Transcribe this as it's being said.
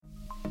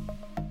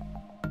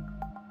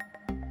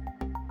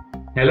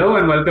Hello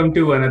and welcome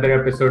to another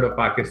episode of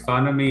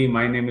Pakistonomy.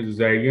 My name is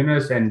Uzair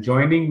Yunus, and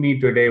joining me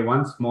today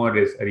once more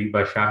is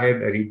Ariba Shahid.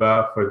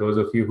 Ariba, for those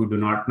of you who do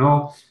not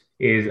know,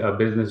 is a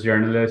business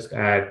journalist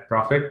at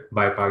Profit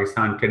by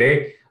Pakistan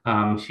Today.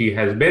 She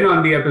has been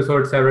on the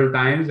episode several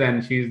times,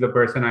 and she's the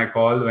person I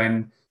call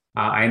when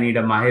I need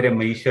a Mahir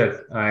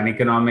Maishat, an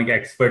economic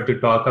expert, to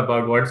talk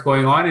about what's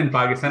going on in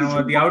Pakistan and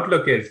what the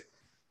outlook is.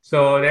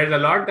 So there's a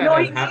lot that No,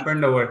 has he needs.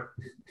 happened over.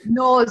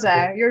 No,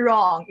 Zai, you're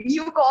wrong.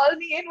 You call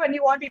me in when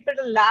you want people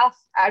to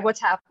laugh at what's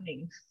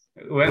happening.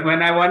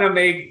 When I want to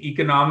make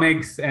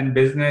economics and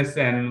business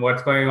and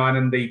what's going on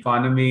in the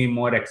economy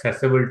more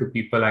accessible to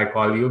people, I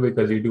call you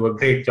because you do a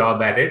great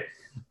job at it.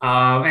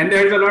 And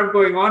there's a lot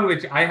going on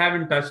which I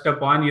haven't touched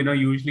upon.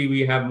 Usually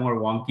we have more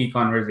wonky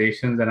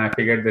conversations, and I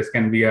figured this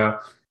can be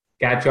a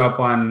catch up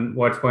on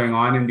what's going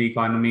on in the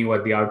economy,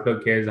 what the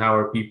outlook is, how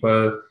are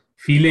people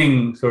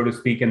feeling, so to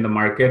speak, in the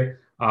market.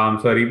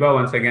 So, Ariba,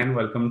 once again,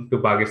 welcome to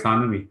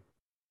Pakistanomy.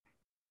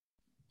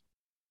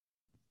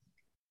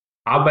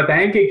 आप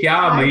बताएं कि क्या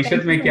Hi, मईशत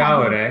thank you में for क्या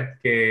हो having रहा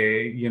me.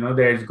 है कि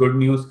there is good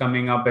news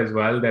coming up as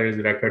well. There is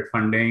record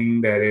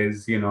funding. There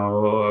is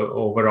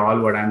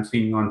overall what I'm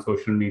seeing on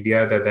social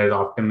media that there's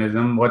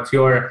optimism. What's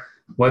your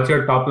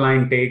top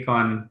line take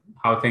on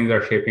how things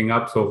are shaping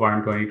up so far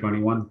in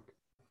 2021?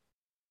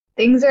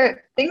 Things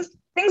are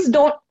things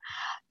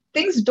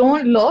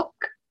don't look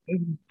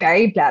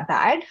very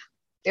bad.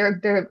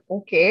 They're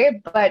okay,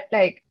 but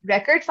like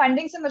record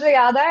funding se mujhe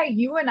yaad aaya,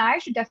 you and I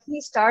should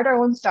definitely start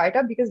our own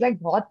startup because like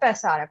बहुत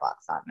पैसा आ रहा है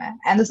Pakistan में,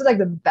 and this is like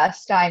the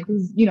best time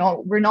because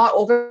we're not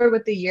over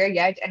with the year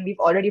yet, and we've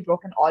already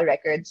broken all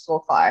records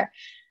so far.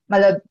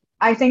 मतलब,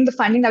 I think the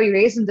funding that we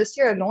raised in this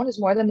year alone is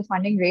more than the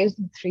funding raised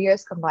in 3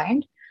 years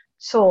combined.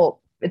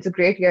 So it's a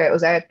great year. It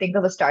was I think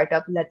of a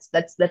startup.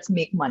 Let's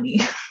make money.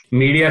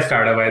 Media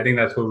startup. I think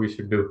that's what we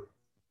should do.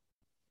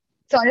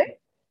 Sorry.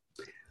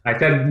 I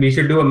said we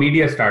should do a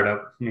media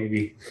startup,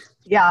 maybe.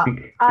 Yeah,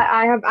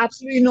 I have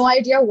absolutely no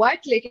idea what.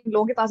 लेकिन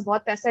लोगों के पास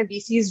बहुत पैसा है.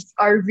 VCs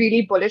are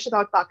really bullish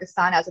about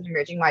Pakistan as an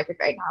emerging market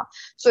right now.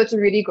 So it's a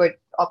really good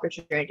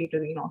opportunity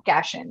to,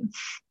 cash in.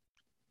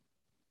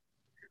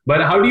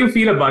 But how do you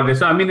feel about this?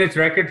 So, I mean, it's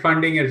record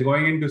funding is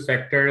going into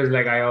sectors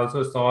like I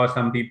also saw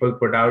some people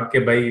put out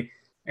कि भाई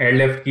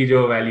airlift की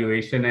जो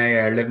valuation है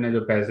या airlift ने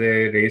जो पैसे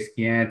raise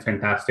किए हैं, it's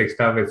fantastic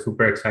stuff, it's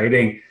super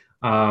exciting.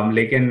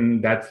 लेकिन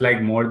that's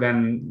like more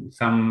than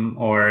some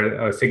or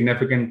a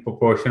significant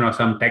proportion of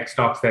some tech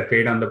stocks that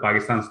trade on the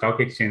Pakistan Stock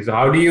Exchange. So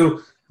how do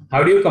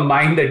you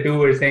combine the two?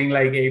 We're saying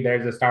like, hey,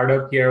 there's a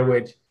startup here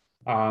which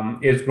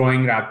is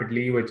growing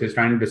rapidly, which is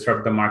trying to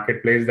disrupt the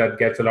marketplace that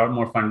gets a lot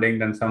more funding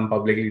than some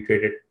publicly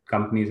traded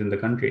companies in the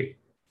country.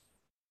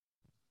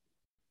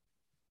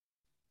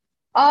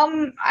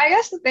 I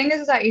guess the thing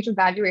is that each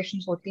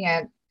evaluations होती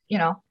हैं, you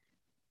know,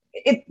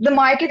 the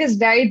market is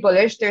very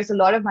bullish. There's a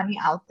lot of money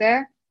out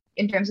there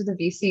in terms of the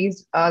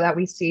VCs that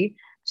we see.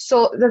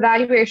 So the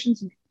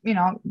valuations,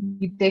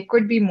 they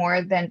could be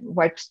more than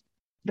what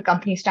the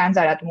company stands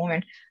at the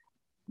moment.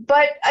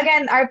 But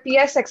again, our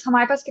PSX,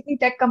 हमारे पास कितनी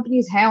tech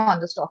companies हैं on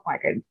the stock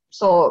market?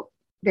 So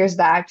there's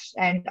that.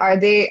 And are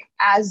they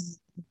as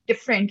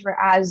different or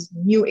as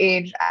new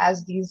age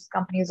as these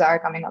companies are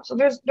coming up? So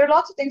there are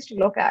lots of things to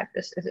look at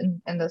this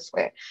in this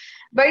way.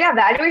 But yeah,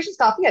 valuations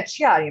काफी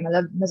अच्छी आ रही है.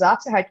 मतलब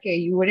मजाक से हट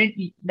के you wouldn't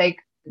like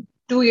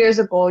 2 years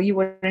ago you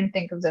wouldn't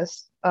think of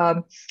this,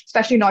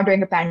 especially not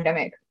during a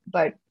pandemic.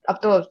 But अब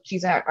तो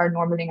चीजें are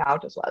normaling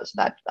out as well. So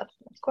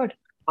that's good.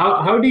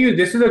 How do you?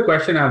 This is a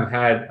question I've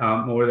had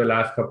over the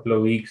last couple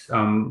of weeks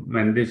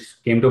when this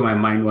came to my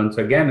mind once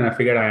again, and I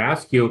figured I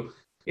ask you: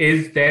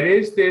 is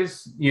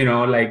this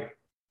like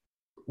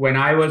when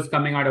I was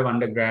coming out of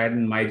undergrad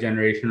and my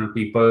generation of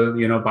people,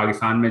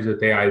 Pakistan में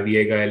जो थे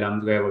IBA गए,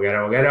 lumps गए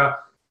वगैरह वगैरह,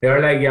 they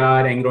were like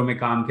यार एंग्रो में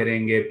काम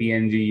करेंगे,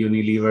 PNG,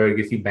 Unilever,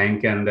 किसी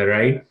बैंक के अंदर,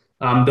 right?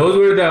 Those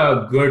were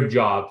the good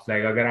jobs.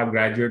 Like अगर आप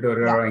graduate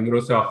Yeah. और एंग्रो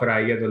से ऑफर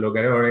आई है तो लोग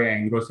कह रहे हैं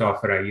एंग्रो से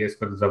ऑफर आई है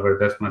इसको तो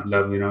जबरदस्त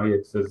मतलब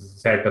it's a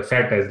set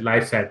है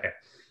life set है.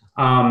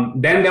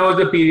 Then there was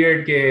a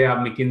period के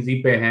आप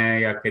McKinsey पे हैं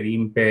या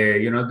करीम पे,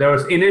 there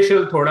was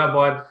initial थोड़ा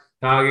बहुत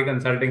था कि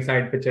कंसल्टिंग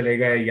साइड पे चले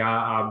गए या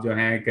आप जो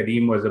हैं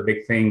करीम was a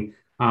big thing.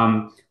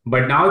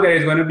 But now there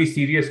is going to be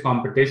serious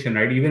competition,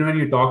 right? Even when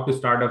you talk to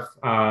startup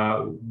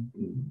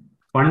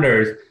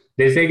funders,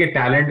 they say कि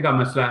talent का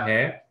मसला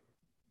है.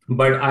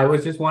 But I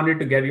was just wanted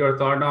to get your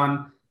thought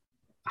on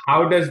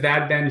how does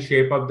that then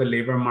shape up the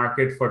labor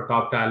market for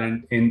top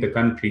talent in the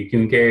country?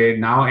 Because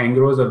now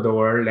Engros of the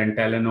world and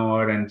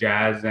Telenor and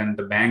Jazz and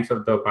the banks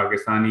of the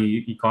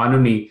Pakistani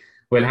economy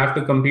will have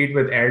to compete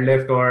with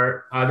Airlift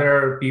or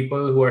other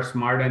people who are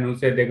smart and who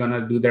said they're going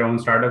to do their own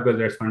startup because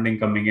there's funding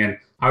coming in.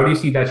 How do you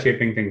see that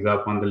shaping things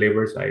up on the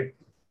labor side?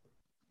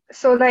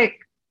 So like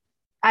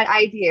at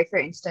IDA, for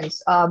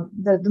instance,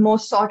 the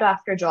most sought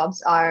after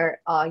jobs are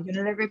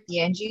Unilever,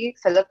 PNG,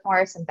 Philip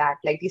Morris, and that.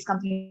 Like these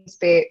companies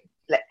pay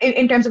like,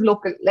 in terms of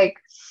local, like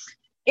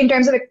in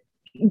terms of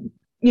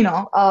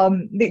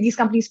these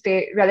companies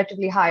pay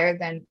relatively higher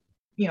than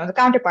the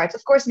counterparts.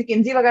 Of course,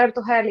 McKinsey वगैरह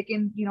तो है,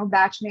 लेकिन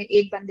batch में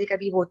एक बंदे का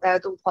भी होता है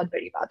तो बहुत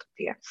बड़ी बात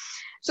होती है.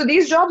 So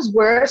these jobs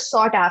were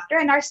sought after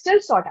and are still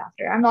sought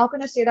after. I'm not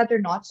going to say that they're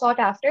not sought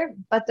after,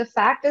 but the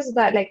fact is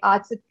that like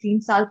आज से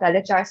 3 साल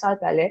पहले, 4 साल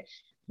पहले,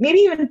 maybe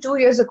even 2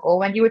 years ago,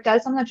 when you would tell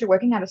someone that you're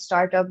working at a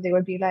startup, they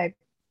would be like,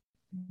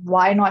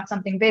 why not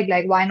something big?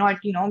 Like, why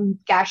not,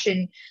 cash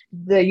in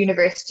the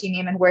university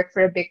name and work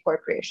for a big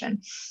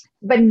corporation?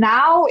 But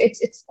now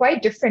it's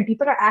quite different.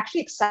 People are actually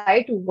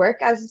excited to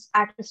work at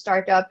a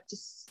startup to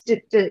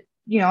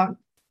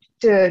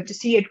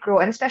see it grow.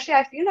 And especially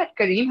I feel that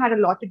Careem had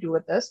a lot to do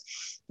with this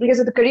because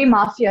of the Careem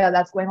mafia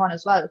that's going on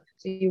as well.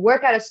 So you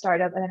work at a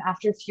startup and then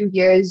after a few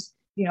years,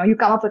 you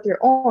come up with your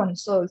own.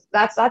 So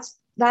that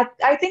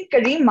I think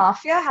Careem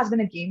mafia has been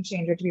a game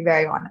changer, to be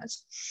very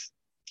honest.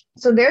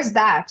 So there's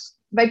that.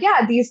 But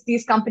yeah,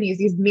 these companies,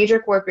 these major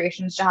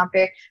corporations, जहाँ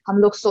पे हम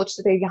लोग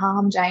सोचते थे यहाँ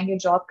हम जाएंगे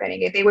job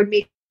करेंगे, they would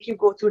make you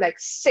go through like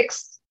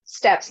 6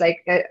 steps,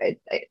 like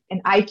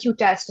an IQ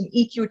test, an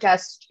EQ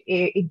test,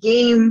 a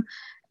game,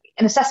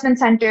 an assessment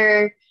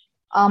center,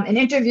 an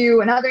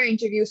interview, another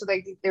interview. So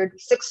like there would be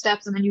 6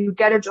 steps, and then you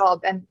get a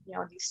job. And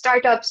these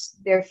startups,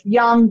 they're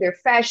young, they're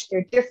fresh,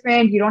 they're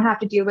different. You don't have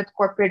to deal with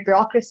corporate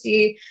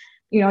bureaucracy.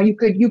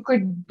 You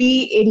could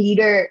be a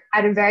leader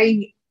at a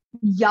very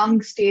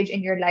young stage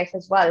in your life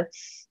as well.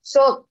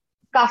 So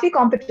काफी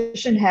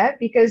competition है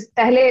because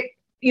पहले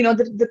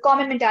the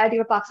common mentality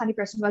of a Pakistani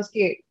person was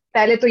कि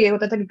पहले तो ये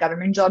होता था कि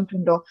government job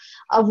ढूंढो.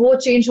 अब वो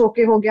change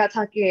होके हो गया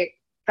था कि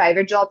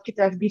private job की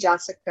तरफ भी जा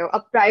सकते हो.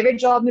 अब private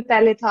job में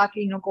पहले था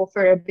कि go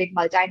for a big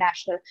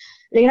multinational,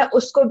 लेकिन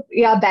उसको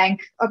या bank,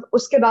 अब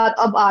उसके बाद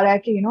अब आ रहा है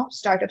कि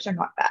startups are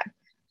not bad.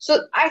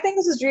 So I think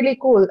this is really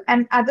cool.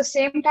 And at the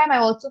same time, I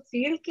also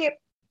feel कि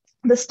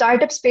the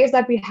startup space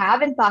that we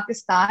have in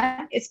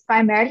Pakistan is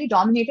primarily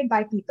dominated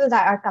by people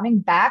that are coming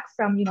back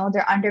from,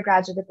 their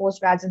undergrads or their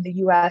postgrads in the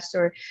US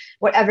or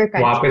whatever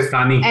country.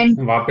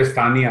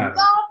 Wapistani,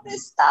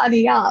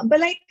 yeah. But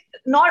like,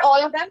 not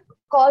all of them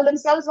call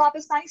themselves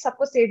Wapistani.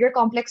 Sabko savior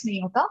complex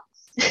nahi hota.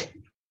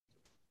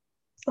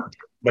 So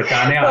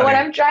what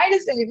I'm trying to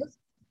say is,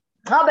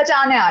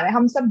 बचाने आ रहे हैं,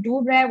 हम सब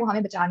डूब रहे हैं, वो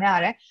हमें बचाने आ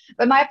रहे हैं.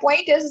 But my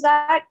point is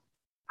that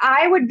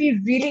I would be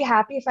really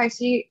happy if I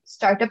see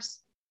startups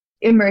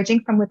emerging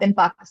from within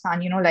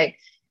Pakistan, like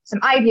some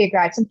IBA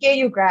grad, some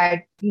KU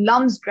grad,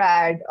 LUMS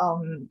grad,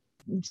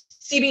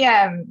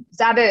 CBM,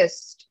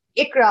 Zabist,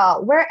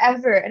 ICRA,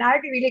 wherever. And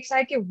I'd be really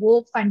excited to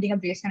wo funding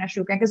of raise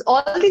because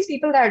all these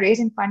people that are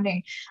raising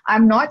funding,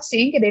 I'm not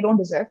saying that they don't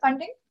deserve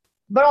funding,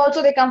 but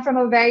also they come from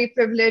a very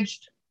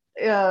privileged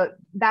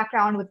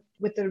background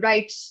with the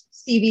right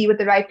CV, with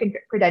the right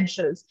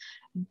credentials.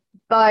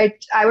 But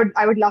I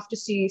would love to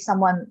see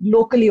someone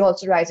locally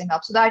also rising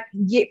up, so that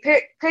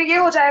फिर ये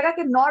हो जाएगा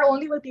कि not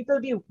only will people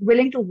be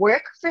willing to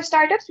work for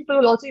startups, people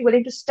will also be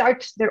willing to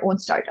start their own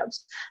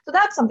startups. So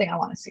that's something I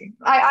want to see.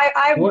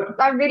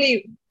 I'm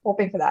really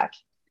hoping for that.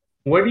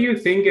 What do you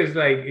think is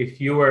like,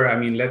 if you were,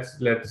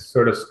 let's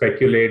sort of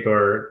speculate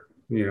or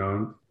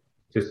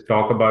just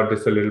talk about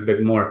this a little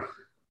bit more.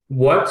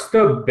 What's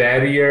the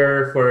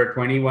barrier for a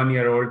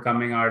 21-year-old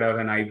coming out of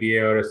an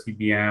IBA or a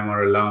CBM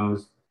or a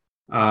LUMS?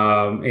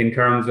 In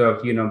terms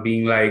of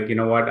being like,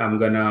 what, I'm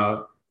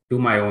gonna do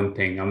my own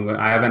thing.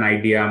 I have an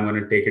idea, I'm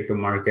gonna take it to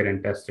market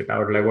and test it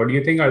out. Like, what do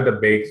you think are the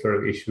big sort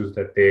of issues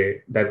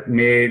that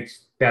may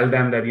tell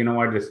them that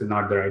what, this is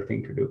not the right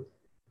thing to do?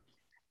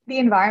 The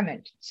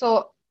environment.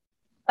 So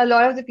a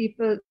lot of the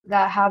people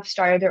that have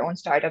started their own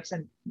startups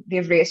and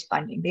they've raised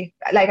funding,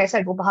 like I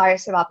said, वो बाहर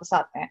से वापस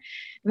आते हैं.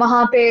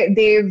 वहाँ पे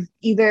they've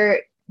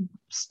either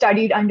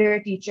studied under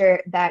a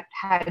teacher that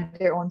had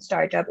their own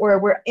startup, or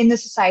we're in the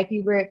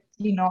society where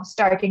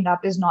starting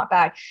up is not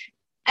bad.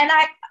 And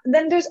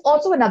then there's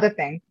also another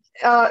thing.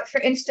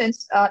 For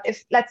instance,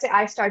 if let's say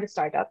I start a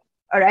startup,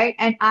 all right,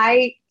 and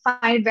I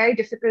find it very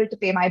difficult to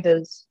pay my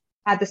bills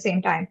at the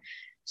same time.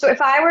 So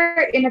if I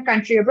were in a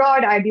country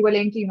abroad, I'd be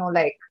willing to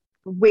like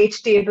wait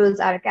tables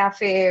at a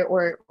cafe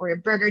or a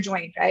burger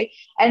joint, right?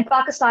 And in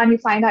Pakistan, you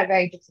find that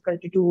very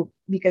difficult to do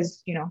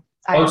because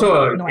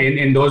also,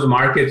 in those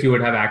markets, you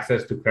would have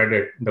access to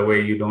credit the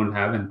way you don't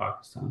have in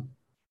Pakistan.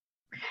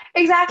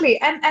 Exactly.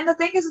 And the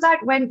thing is that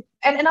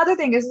another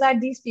thing is that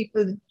these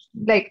people,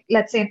 like,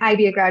 let's say an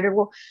IBA grad,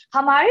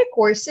 hamare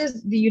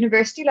courses, the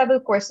university level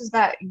courses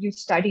that you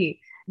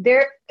study,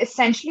 they're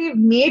essentially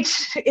made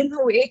in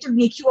a way to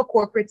make you a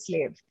corporate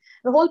slave.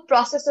 The whole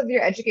process of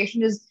your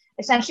education is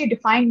essentially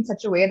defined in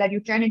such a way that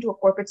you turn into a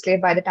corporate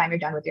slave by the time you're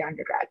done with your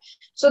undergrad.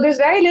 So there's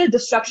very little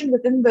disruption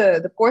within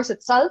the course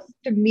itself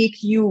to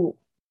make you,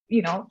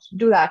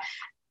 do that.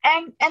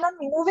 And then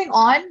moving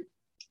on,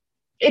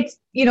 it's,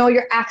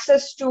 your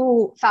access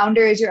to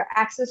founders, your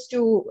access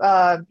to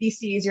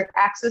VCs, your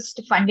access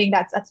to funding,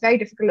 that's very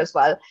difficult as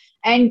well.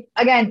 And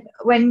again,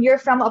 when you're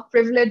from a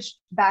privileged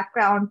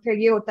background,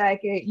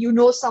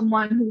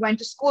 someone who went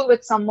to school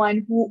with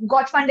someone who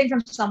got funding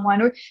from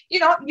someone, or,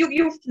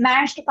 you've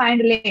managed to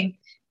find a link.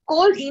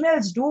 Cold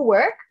emails do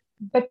work,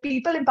 but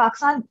people in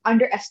Pakistan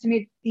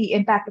underestimate the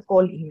impact of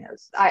cold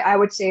emails. I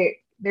would say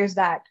there's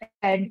that.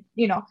 And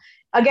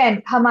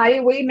again, हमारी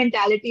वही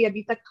mentality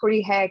अभी तक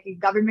थोड़ी है कि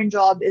government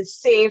job is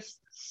safe.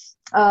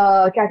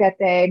 क्या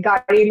कहते हैं,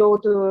 गाड़ी लो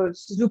तो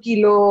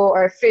Suzuki लो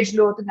और fridge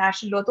लो तो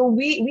National लो. तो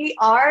we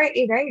are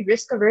a very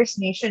risk averse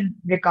nation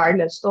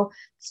regardless. So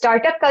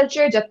startup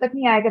culture जब तक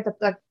नहीं आएगा तब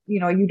तक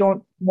you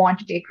don't want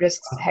to take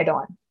risks head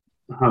on.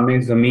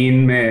 हमें जमीन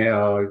में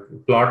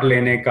प्लॉट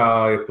लेने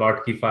का,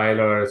 प्लॉट की फाइल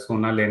और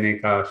सोना लेने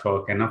का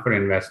शौक है ना for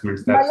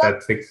investments.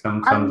 That's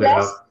sums it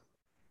up.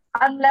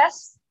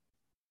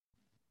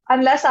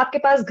 unless आपके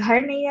पास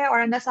घर नहीं है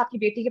और unless आपकी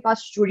बेटी के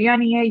पास चूड़ियां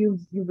नहीं है, you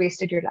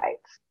wasted your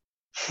life.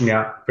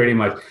 Yeah, pretty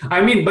much.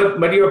 I mean,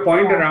 but your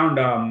point around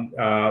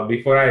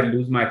before I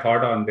lose my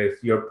thought on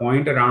this, your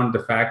point around the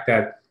fact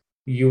that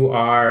you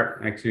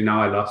are actually,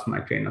 now I lost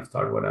my train of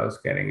thought. What I was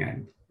getting at.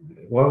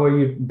 What were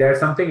you? There's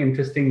something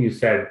interesting you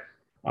said.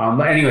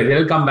 But anyway,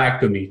 it'll come back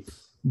to me.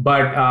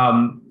 But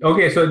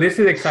okay, so this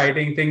is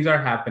exciting. Things are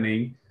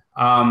happening.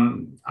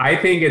 I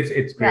think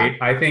it's great.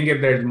 Yeah. I think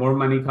if there's more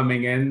money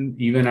coming in,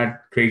 even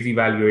at crazy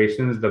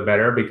valuations, the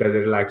better, because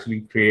it'll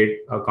actually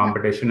create a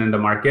competition in the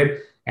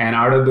market. And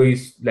out of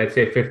these, let's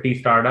say 50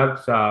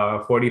 startups,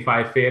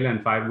 45 fail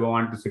and 5 go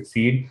on to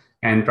succeed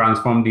and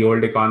transform the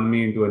old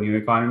economy into a new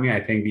economy. I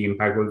think the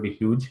impact will be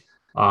huge.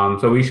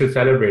 So we should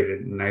celebrate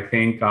it. And I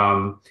think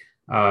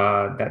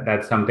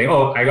that's something.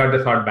 Oh, I got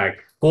the thought back.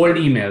 Cold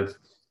emails.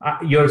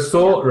 You're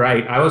so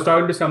right. I was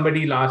talking to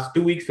somebody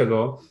 2 weeks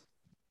ago,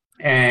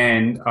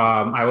 and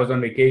I was on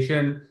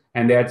vacation,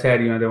 and they had said,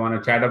 they want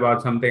to chat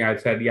about something. I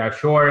said, yeah,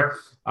 sure.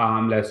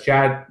 Let's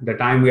chat. The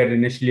time we had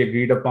initially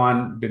agreed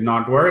upon did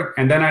not work.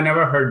 And then I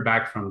never heard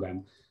back from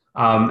them.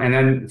 And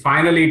then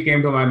finally it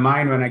came to my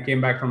mind when I came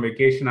back from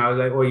vacation. I was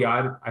like, oh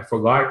yeah, I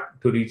forgot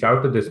to reach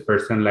out to this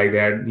person. Like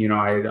that,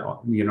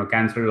 I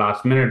canceled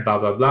last minute, blah,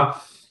 blah, blah.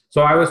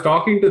 So I was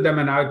talking to them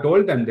and I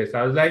told them this.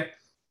 I was like,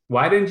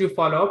 why didn't you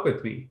follow up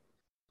with me?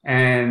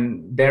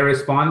 And their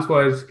response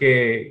was,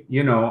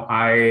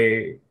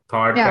 I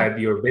thought that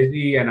you're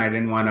busy and I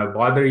didn't want to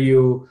bother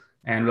you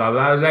and blah,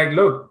 blah. I was like,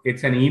 look,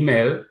 it's an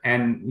email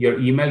and your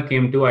email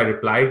came to, I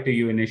replied to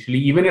you initially.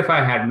 Even if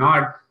I had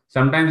not,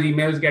 sometimes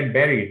emails get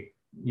buried.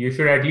 You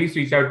should at least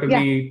reach out to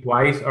me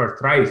twice or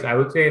thrice. I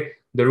would say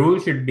the rule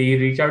should be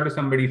reach out to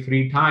somebody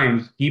 3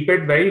 times, keep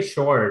it very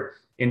short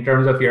in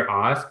terms of your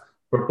ask.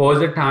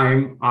 Propose a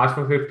time, ask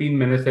for 15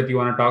 minutes that you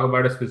want to talk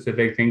about a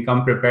specific thing,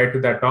 come prepared to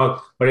that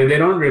talk. But if they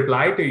don't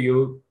reply to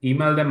you,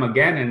 email them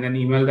again and then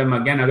email them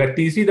again. Agar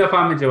तीसरी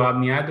दफा में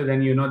जवाब नहीं आया,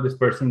 then this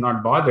person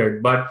not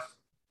bothered. But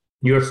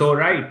you're so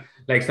right.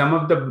 Like some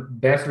of the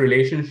best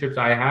relationships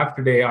I have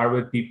today are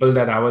with people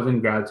that I was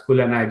in grad school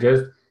and I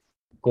just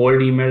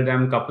cold emailed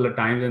them a couple of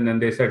times and then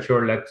they said,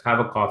 sure, let's have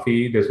a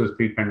coffee. This was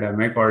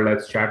pre-pandemic, or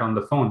let's chat on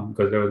the phone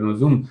because there was no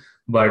Zoom.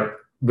 But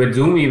with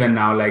Zoom even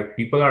now, like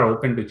people are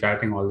open to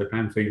chatting all the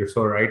time. So you're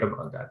so right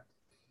about that.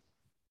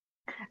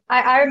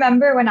 I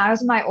remember when I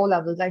was in my O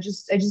levels, I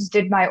just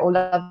did my O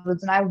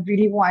levels and I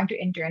really wanted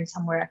to intern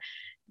somewhere.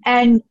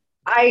 And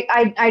I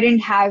didn't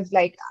have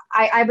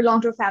I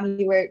belong to a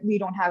family where we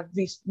don't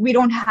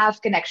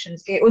have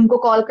connections. Okay?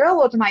 Unko call karo,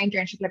 wo tumhari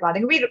internship lagwa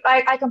denge.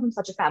 I come from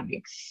such a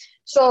family.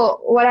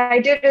 So what I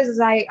did is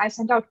I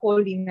sent out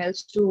cold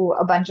emails to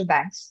a bunch of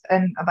banks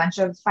and a bunch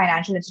of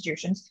financial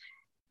institutions.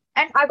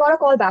 And I got a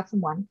call back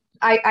from one.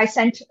 I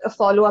sent a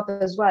follow-up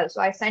as well.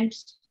 So I sent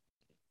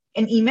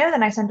an email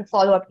and I sent a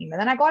follow-up email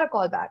and I got a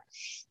call back.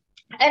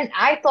 And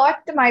I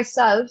thought to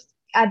myself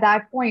at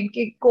that point,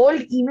 okay,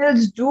 cold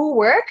emails do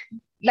work.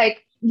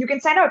 Like you can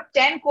send out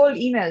 10 cold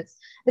emails.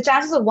 The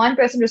chances of one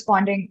person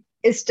responding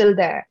is still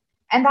there.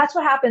 And that's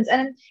what happens.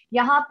 And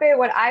yahan pe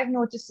what I've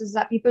noticed is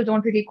that people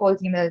don't really cold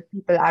email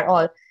people at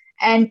all.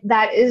 And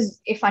that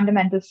is a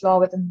fundamental flaw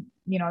within,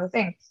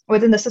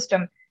 within the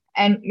system.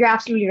 And you're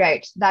absolutely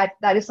right. That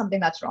is something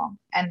that's wrong.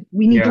 And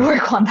we need to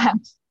work on that.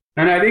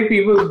 And I think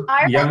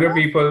younger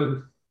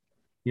people,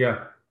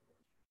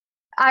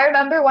 I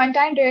remember one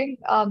time during,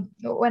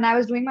 when I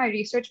was doing my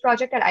research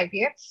project at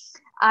IBA,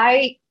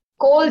 I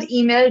cold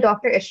emailed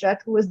Dr. Ishrat,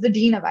 who was the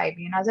dean of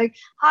IB. And I was like,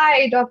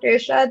 hi, Dr.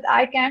 Ishrat,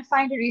 I can't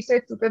find a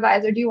research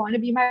supervisor. Do you want to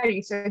be my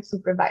research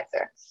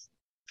supervisor?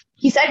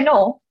 He said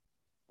no.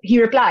 He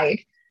replied.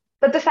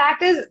 But the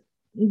fact is,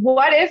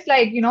 what if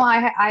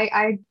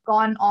I'd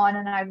gone on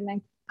and I'd been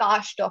like,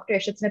 gosh, Dr.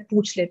 Ishrat ne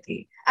pooch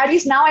leti. At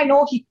least now I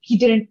know he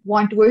didn't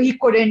want to, or he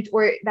couldn't,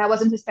 or that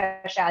wasn't his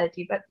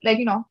specialty. But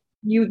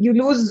you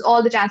lose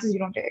all the chances you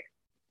don't take.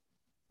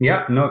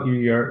 Yeah, no,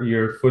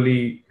 you're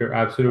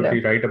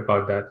absolutely right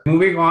about that.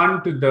 Moving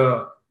on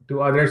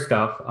to other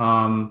stuff.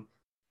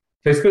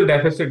 Fiscal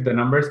deficit, the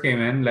numbers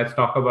came in. Let's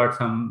talk about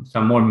some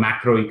more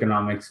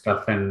macroeconomic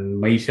stuff and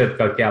maishat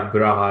ka kya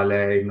bura haal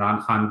hai.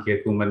 Imran Khan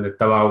ki hukumat ne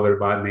tabah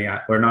barbad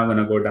nahi. We're not going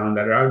to go down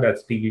that route.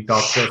 That's TV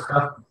talk show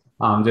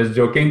stuff. Just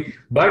joking.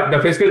 But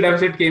the fiscal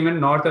deficit came in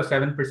north of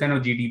 7%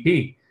 of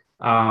GDP.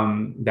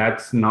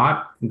 That's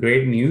not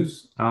great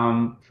news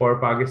for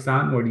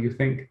Pakistan. What do you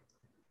think?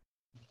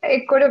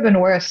 It could have been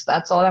worse.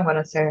 That's all I'm going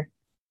to say.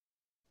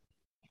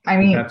 I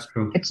mean, that's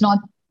true. It's not.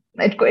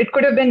 It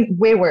could have been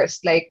way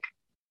worse. Like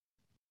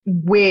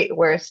way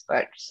worse.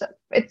 But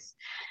it's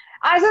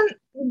as in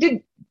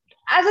did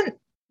as in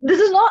this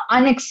is not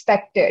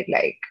unexpected.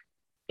 Like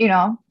you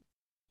know,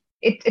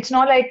 it's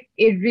not like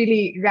a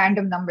really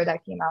random number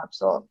that came out.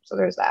 So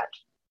there's that.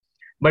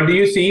 But do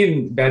you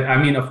see that?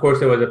 I mean, of course,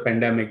 it was a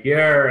pandemic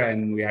year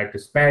and we had to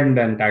spend,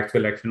 and tax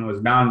collection was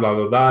down, blah,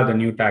 blah, blah. The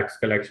new tax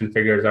collection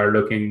figures are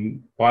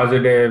looking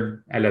positive.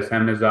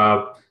 LSM is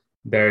up.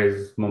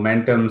 There's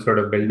momentum sort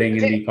of building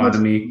in मुझे the मुझे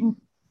economy.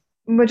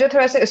 मुझे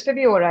थोड़ा सा इस पे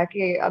भी हो रहा है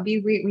कि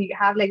अभी we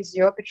have like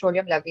zero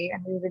petroleum levy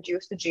and we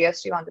reduce the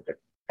GST on the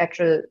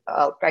petrol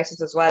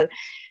prices as well,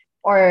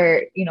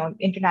 or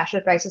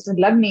international prices से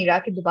लग नहीं रहा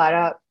कि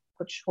दोबारा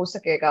कुछ हो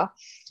सकेगा.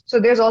 So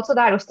there's also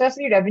that. उस तरह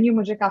से revenue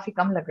मुझे काफी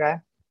कम लग रहा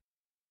है.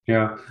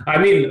 Yeah. I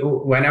mean,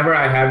 whenever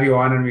I have you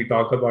on and we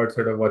talk about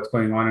sort of what's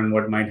going on and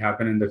what might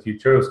happen in the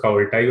future, uska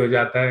ulta hi ho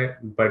jata hai.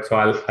 But so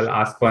I'll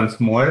ask once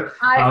more.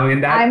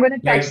 In that, I'm going to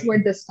touch like,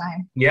 wood this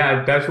time.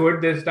 yeah, touch wood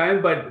this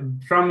time. But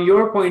from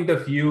your point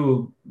of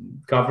view,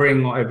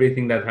 covering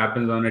everything that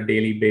happens on a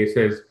daily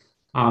basis,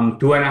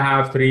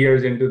 2.5, 3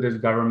 years into this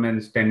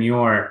government's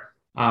tenure,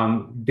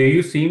 do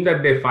you seem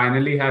that they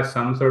finally have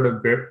some sort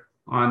of grip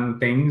on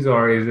things,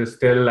 or is it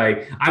still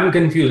like, I'm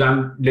confused?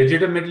 I'm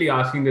legitimately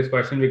asking this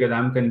question because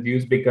I'm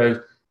confused, because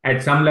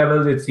at some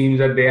levels it seems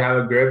that they have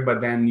a grip, but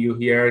then you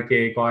hear कि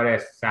एक और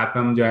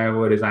SAPM जो है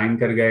वो resign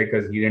कर गए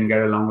because he didn't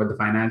get along with the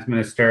finance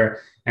minister,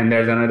 and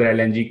there's another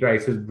LNG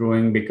crisis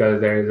brewing because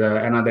there's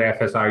another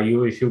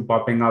FSRU issue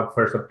popping up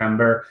for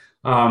September.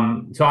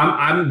 So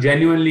I'm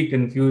genuinely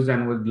confused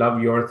and would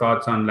love your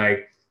thoughts on,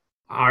 like,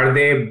 are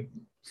they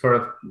sort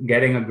of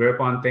getting a grip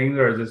on things,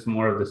 or is this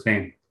more of the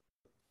same?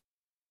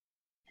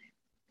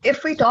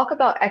 If we talk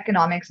about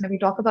economics and if we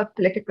talk about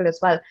political as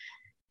well,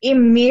 a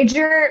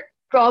major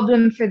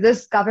problem for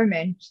this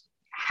government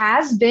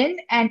has been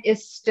and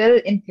is still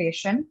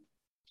inflation.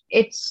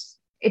 It's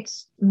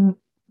it's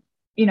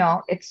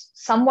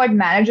somewhat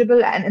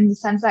manageable, and in the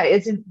sense that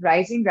it isn't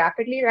rising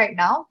rapidly right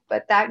now,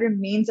 but that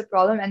remains a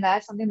problem, and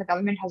that's something the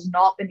government has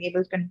not been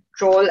able to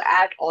control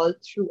at all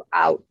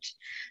throughout.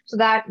 So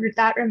that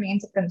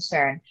remains a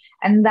concern,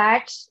 and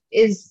that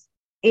is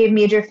a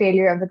major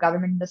failure of the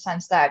government in the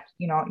sense that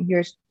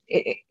years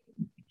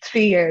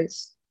 3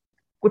 years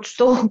कुछ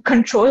तो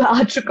control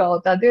आ चुका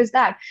होता. There's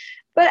that.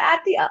 But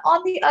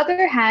on the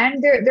other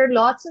hand, there are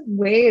lots of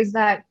ways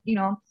that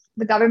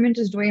the government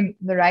is doing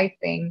the right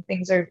thing.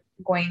 Things are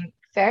going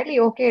fairly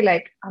okay.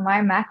 Like my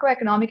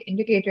macroeconomic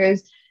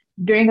indicators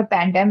during a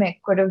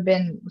pandemic could have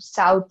been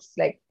south,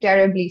 like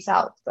terribly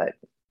south, but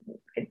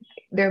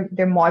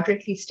they're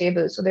moderately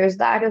stable. So there's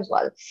that as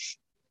well.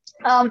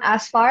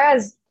 As far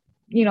as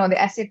the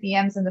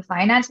SAPMs and the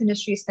finance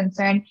ministry is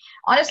concerned,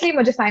 honestly,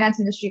 मुझे finance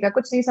ministry का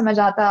कुछ नहीं समझ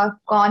आता.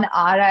 कौन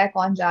आ रहा है,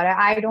 कौन जा रहा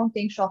है. I don't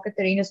think Shaukat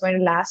Tareen is going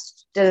to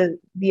last till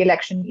the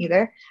election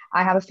either.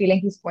 I have a feeling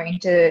he's going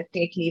to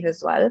take leave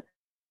as well.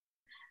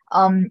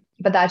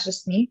 But that's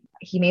just me.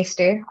 He may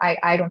stay.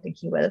 I don't think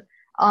he will.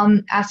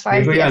 As far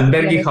as कोई the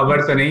अंदर की SAPM is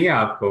खबर तो concerned, नहीं है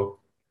आपको?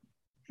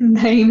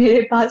 नहीं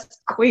मेरे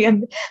पास कोई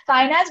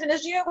फाइनेंस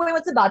मिनिस्ट्री में कोई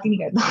मुझसे बात ही नहीं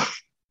करता.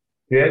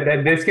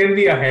 Yeah, this can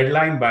be a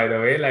headline, by the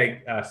way.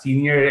 Like a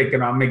senior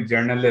economic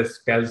journalist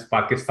tells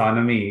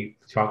Pakistanomy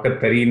Shaukat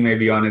Tareen may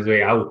be on his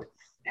way out.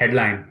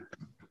 Headline.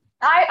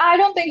 I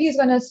don't think he's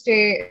gonna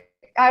stay.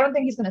 I don't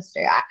think he's gonna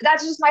stay.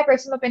 That's just my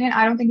personal opinion.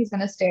 I don't think he's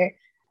gonna stay.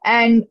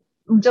 And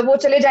जब वो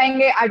चले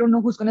जाएंगे, I don't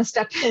know who's gonna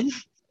step in.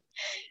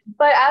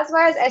 But as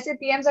far as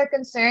SAPMs are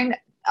concerned,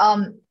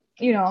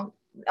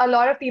 a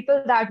lot of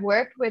people that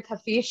worked with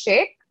Hafiz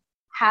Sheikh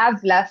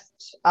have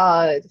left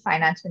the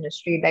finance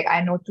ministry. Like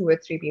I know 2 or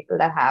 3 people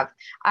that have.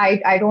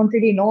 I don't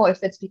really know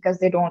if it's because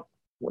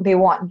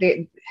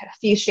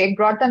Hafiz Sheikh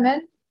brought them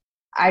in.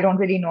 I don't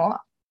really know.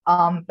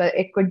 But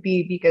it could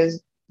be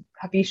because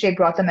Hafiz Sheikh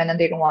brought them in and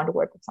they don't want to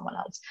work with someone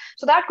else.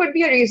 So that could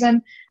be a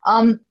reason.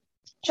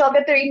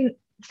 Shaukat Tareen,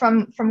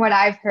 from what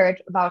I've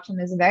heard about him,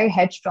 is a very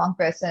headstrong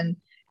person,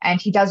 and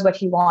he does what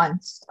he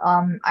wants.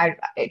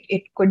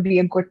 It could be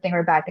a good thing or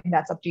a bad thing.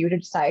 That's up to you to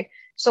decide.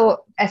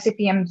 So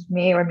SAPMs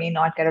may or may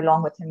not get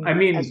along with him. I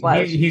mean, as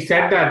well. he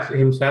said that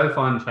himself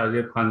on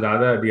Shahzeb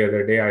Khanzada the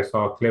other day. I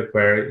saw a clip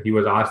where he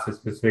was asked a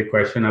specific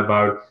question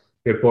about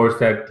reports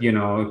that the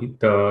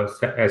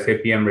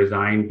SAPM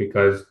resigned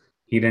because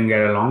he didn't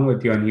get along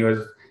with you, and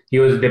he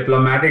was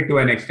diplomatic to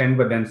an extent,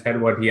 but then said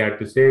what he had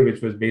to say,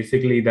 which was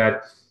basically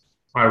that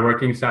our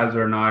working styles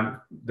were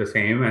not the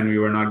same and we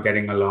were not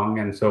getting along,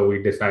 and so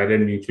we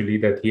decided mutually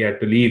that he had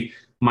to leave.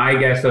 My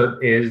guess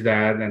is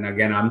that, and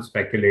again I'm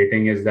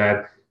speculating, is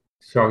that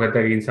Shaukat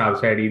Tareen Saab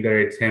said either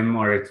it's him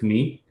or it's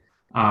me.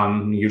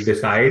 You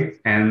decide.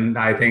 And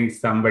I think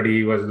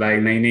somebody was like,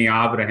 nahi,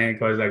 aap rahe,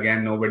 because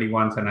again, nobody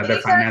wants another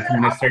finance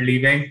minister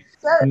leaving.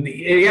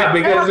 Yeah,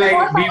 because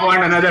like we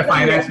want another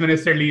finance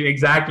minister leave.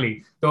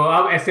 Exactly. So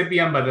ab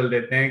SAPM badal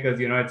dete hain because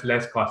it's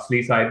less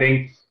costly. So I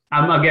think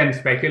I'm again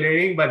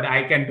speculating, but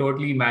I can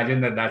totally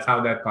imagine that that's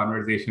how that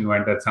conversation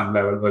went at some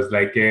level. Was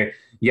like,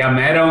 या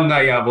मैं रहूंगा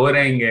या वो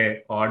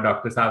रहेंगे, और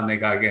doctor साहब ने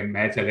कहा कि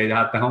मैं चले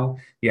जाता हूँ,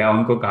 या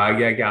उनको कहा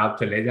गया कि आप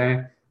चले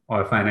जाएं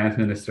और फाइनेंस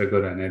मिनिस्टर को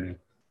रहने दें.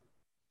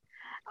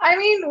 I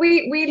mean,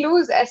 we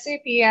lose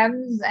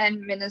SAPMs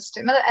and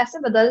minister. मतलब ऐसे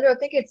बदल रहे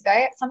होते हैं कि it's guy.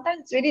 Sometimes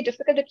it's really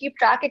difficult to keep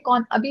track. It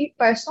कौन अभी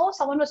परसों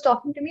someone was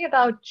talking to me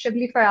about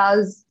Shibli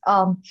Faraz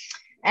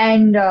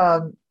and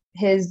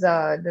his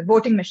the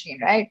voting machine,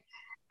 right?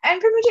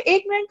 And फिर मुझे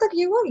एक मिनट तक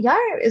ये हुआ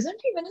यार,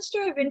 isn't he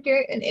Minister of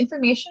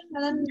Information?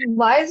 And then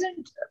why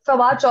isn't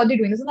Fawad Chaudhry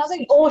doing this? And I was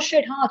like, oh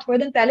shit, हाँ थोड़े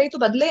दिन पहले ही तो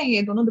बदले हैं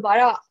ये दोनों,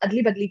 दोबारा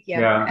अदली बदली किया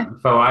है Yeah,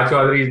 Fawad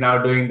Chaudhry is now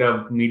doing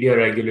the Media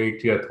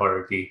Regulatory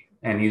Authority,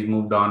 and he's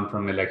moved on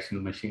from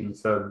election machines.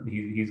 So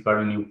he's got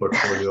a new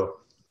portfolio.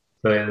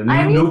 So a I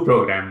mean, new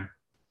program.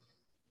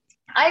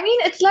 I mean,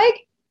 it's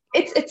like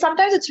it's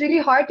sometimes it's really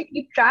hard to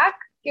keep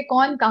track कि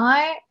कौन कहाँ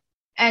है,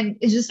 and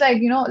it's just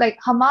like like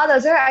Hamad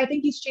Azhar. I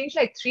think he's changed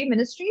like 3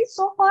 ministries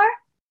so far.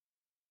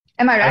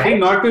 Am I I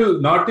think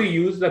right? not to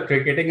use the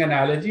cricketing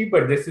analogy,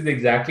 but this is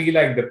exactly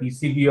like the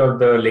PCB of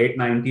the late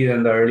 90s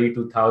and the early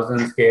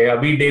 2000s. के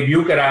अभी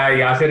debut कराया,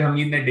 यासिर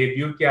हमीद ने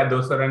debut किया,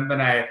 200 run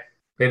बनाए,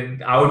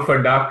 then out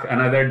for duck,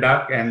 another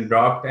duck and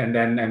dropped, and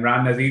then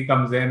Imran Nazir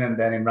comes in, and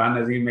then Imran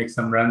Nazir makes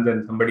some runs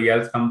and somebody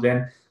else comes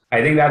in.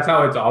 I think that's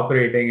how it's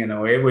operating in a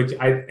way, which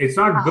it's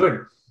not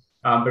good,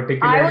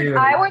 particularly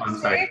I with would one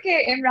say side. कि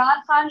इमरान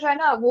खान जो है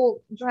ना वो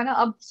जो है ना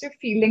अब सिर्फ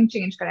फील्डिंग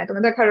चेंज करें, तुम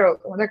इधर खड़े हो,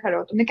 तुम उधर खड़े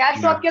हो, तुमने कैच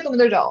ड्रॉप Yeah. किया, तुम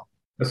इधर जाओ,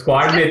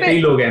 स्क्वाड में स्लिप इतने पे ही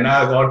लोग हैं ना,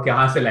 और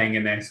कहाँ से लाएंगे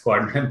नए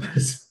squad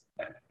members?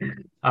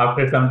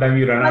 After some time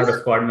you run out of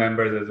मतलब squad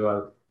members as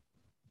well.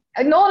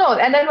 no,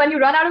 and then when you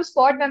run out of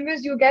squad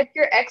members you get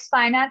your ex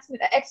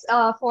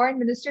foreign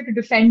minister to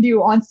defend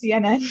you on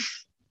CNN.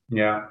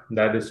 Yeah,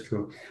 that is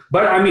true.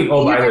 But I mean,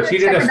 oh, You by the way, can she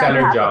did a expect that to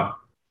stellar happen. job.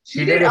 She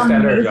She did did a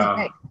stellar amazing. job,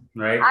 Like,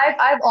 right?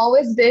 I've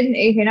always been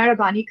a Hina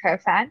Rabbani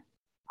Khair fan.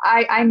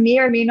 I may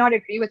or may not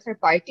agree with her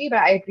party, but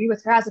I agree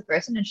with her as a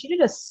person, and she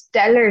did a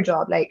stellar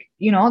job. Like,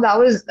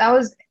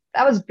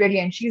 that was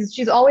brilliant.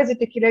 She's always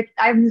articulate.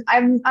 I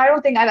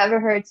don't think I've ever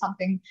heard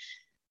something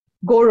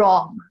go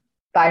wrong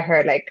by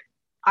her. Like,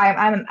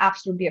 I'm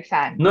absolutely a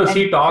fan. No, And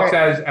she talks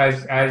her,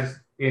 as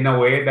in a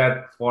way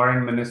that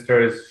foreign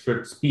ministers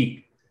should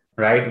speak,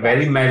 right?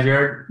 Very yes,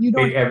 measured, you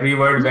pick don't every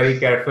word you, very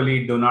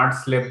carefully, do not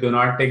slip, do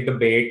not take the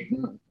bait.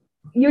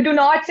 you do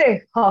not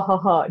say ha ha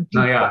ha No,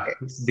 deep yeah,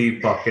 pockets.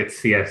 deep pockets,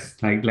 yes.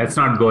 Like, let's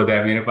not go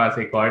there. मेरे पास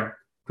एक और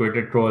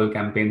Twitter troll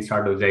campaign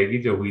start हो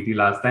जाएगी जो हुई थी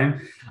last time.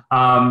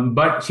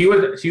 But she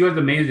was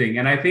amazing,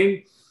 and I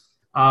think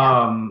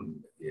Yeah.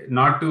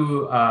 not to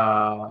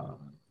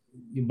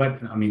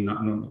but I mean,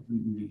 no,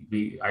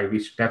 we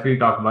should definitely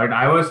talk about it.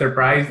 I was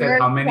surprised at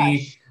Girl how many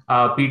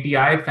crush.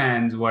 PTI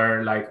fans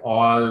were like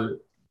all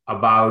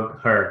about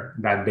her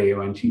that day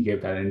when she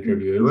gave that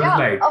interview. It was Yeah,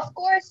 like, of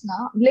course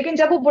ना. लेकिन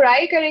जब वो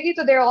बुराई करेगी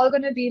तो they're all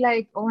gonna be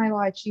like, oh my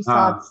God, she uh,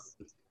 sucks.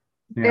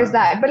 There's yeah,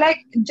 that. But like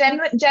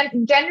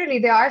generally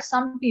there are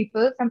some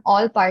people from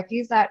all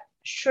parties that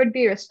should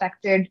be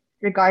respected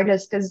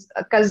regardless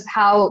because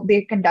how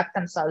they conduct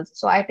themselves.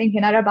 So I think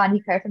Hina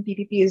Rabbani Khair from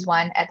PPP is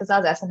one.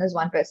 Etazaz Ahsan is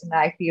one person that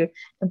I feel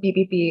from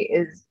PPP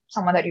is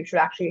someone that you should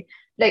actually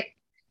like,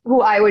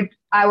 who I would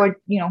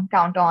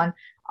count on.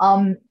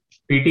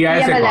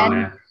 PTI से कौन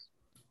है? PMLN,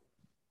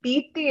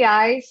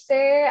 PTI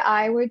say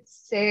I would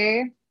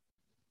say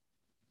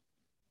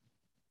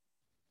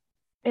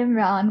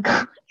Imran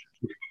Khan.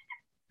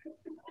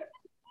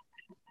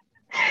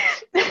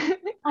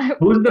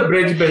 Who's the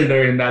bridge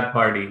builder in that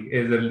party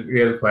is a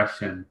real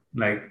question.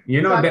 Like,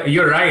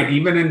 you're right.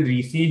 Even in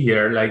DC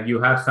here, like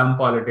you have some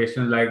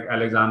politicians like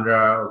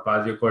Alexandra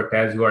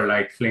Ocasio-Cortez who are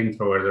like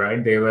flamethrowers,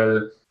 right? They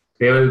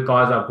will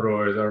cause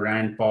uproars, or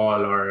Rand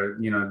Paul, or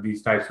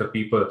these types of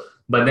people.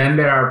 But then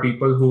there are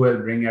people who will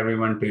bring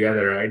everyone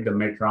together, right? The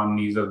Mitt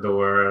Romneys of the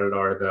world,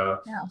 or the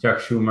Yeah. Chuck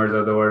Schumers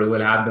of the world, who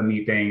will have the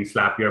meeting,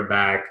 slap your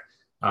back,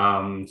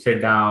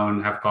 sit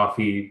down, have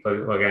coffee,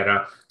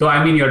 वगैरह. So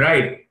I mean, you're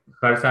right.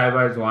 Kar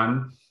Sahiba is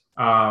one.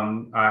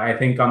 I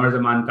think Qamar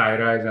Zaman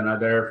Kaira is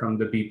another from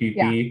the PPP.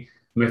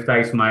 Yeah.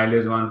 Miftah Ismail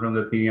is one from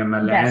the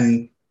PMLN.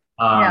 Yes.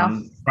 Yeah.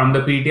 From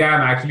the PTI,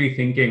 I'm actually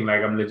thinking,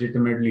 like, I'm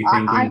legitimately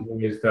thinking who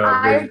is the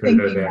I'm bridge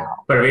builder thinking there. now.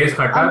 Parvez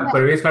Khattak. Um,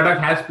 Parvez Khattak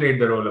has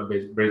played the role of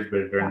bridge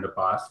builder Yeah. in the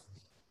past.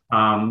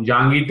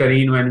 Jahangir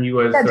Tareen, when he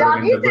was Yeah, sort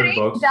of in the good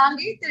books.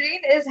 Jahangir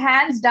Tareen is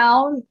hands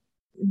down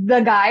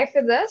the guy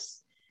for this.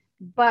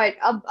 But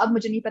अब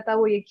मुझे नहीं पता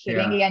वो ये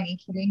खेलेंगे या नहीं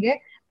खेलेंगे.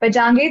 But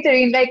Jahangir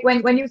Tareen, like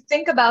when you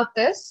think about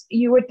this,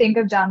 you would think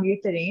of Jahangir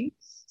Tareen.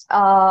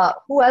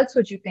 Who else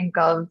would you think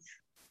of?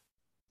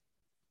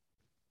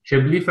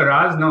 Shibli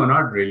Faraz? No,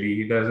 not really.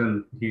 He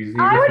doesn't. He's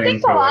I a would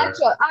think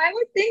flamethrower. I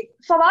would think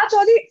Fawad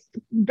Chaudhry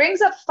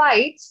brings up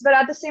fights, but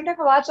at the same time,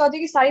 Fawad Chaudhry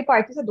की सारी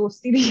party से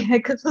दोस्ती भी है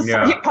because वो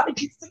सारी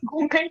party से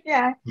घूम करके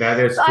आए. That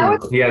is true.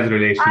 He has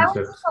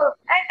relationships.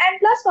 And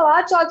plus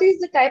Fawad Chaudhry is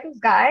the type of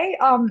guy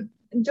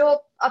जो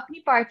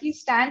अपनी पार्टी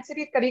stand से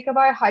भी कभी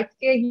कभार हट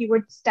के he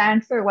would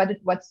stand for what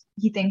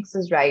he thinks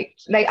is right.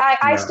 Like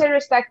I still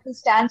respect his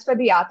stance for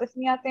the Atif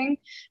Mia thing,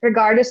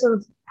 regardless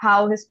of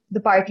how the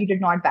party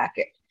did not back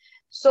it.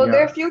 So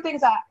there are a few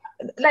things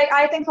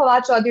I think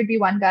Fawad Chaudhry would be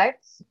one guy.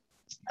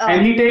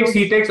 And So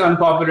he takes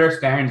unpopular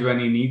stands when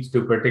he needs to,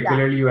 yeah,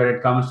 particularly when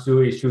it comes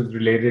to issues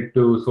related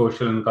to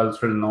social and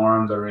cultural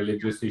norms or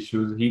religious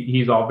issues.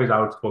 He's always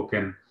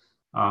outspoken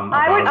about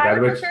I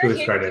that, would which to prefer his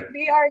him to credit.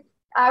 be our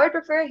I would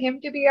prefer him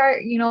to be our,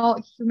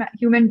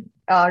 human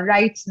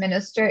rights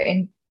minister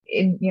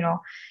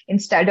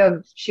instead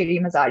of Shri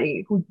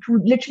Mazari, who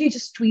literally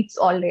just tweets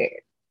all day.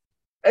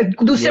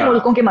 दूसरे Yeah,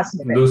 मुल्कों के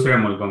मसले पे. दूसरे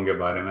मुल्कों के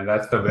बारे में.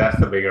 That's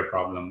the bigger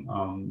problem.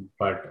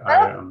 But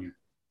मतलब, I mean,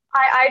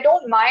 I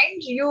don't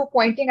mind you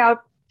pointing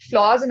out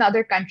flaws in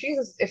other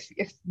countries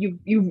if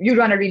you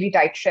run a really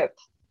tight ship.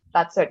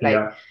 That's it. Like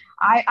yeah.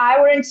 I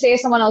wouldn't say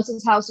someone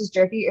else's house is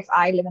dirty if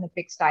I live in a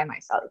pigsty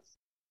myself.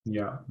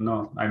 Yeah,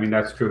 no, I mean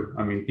that's true.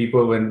 I mean,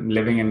 people when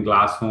living in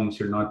glass homes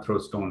should not throw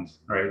stones,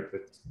 right?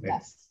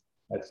 Yes.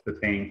 That's the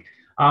thing.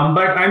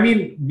 But I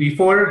mean,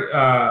 before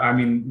I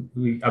mean,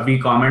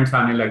 abhi comments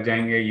aane lag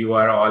jayenge. You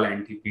are all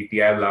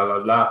anti-PTI, blah blah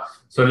blah.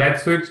 So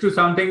let's switch to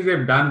some things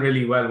they've done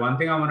really well. One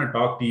thing I want to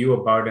talk to you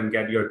about and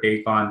get your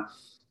take on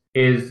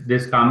is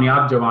this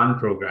Kamyab Jawan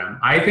program.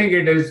 I think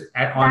it is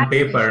on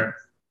paper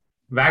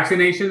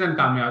Vaccinations. vaccinations and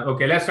Kamyab.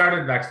 Okay, let's start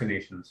with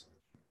vaccinations.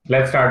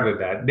 Let's start with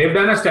that. They've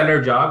done a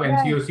stellar job.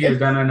 Yes, NCOC has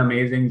done it's an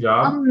amazing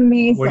job. What do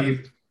amazing.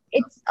 you?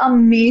 It's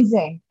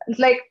amazing. It's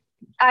like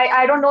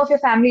I don't know if your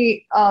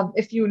family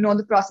if you know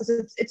the process.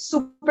 It's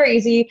super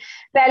easy.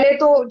 पहले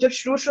तो जब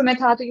शुरू में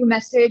था तो you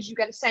message, you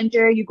get a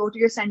center, you go to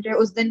your center.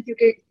 उस दिन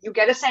क्योंकि you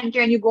get a center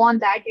and you go on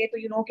that day, तो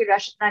you know कि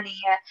rush इतना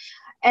नहीं है.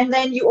 And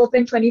then you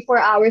open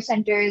 24-hour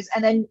centers,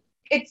 and then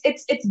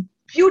it's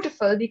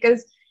beautiful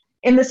because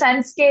in the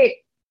sense that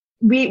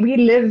we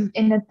live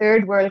in a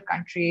third world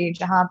country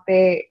जहाँ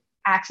पे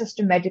access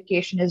to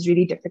medication is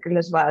really difficult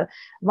as well.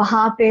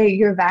 वहाँ पे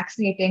you're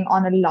vaccinating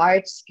on a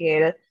large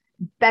scale,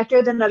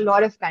 better than a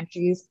lot of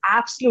countries,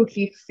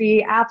 absolutely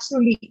free,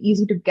 absolutely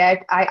easy to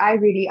get.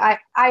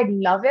 I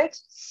love it.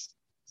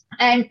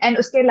 And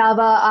उसके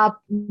अलावा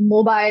आप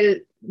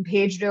mobile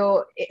भेज रहे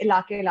हो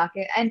इलाके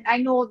इलाके. And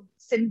I know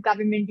Sindh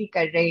government भी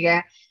कर रही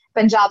है,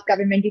 पंजाब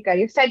गवर्नमेंट भी कर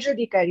रही है, फेडरल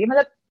भी कर रही है,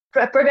 मतलब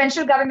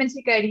प्रोविंशियल गवर्नमेंट्स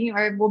भी कर रही हैं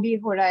और वो भी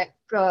हो रहा है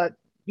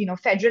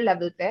फेडरल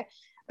लेवल पे.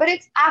 But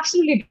it's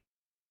absolutely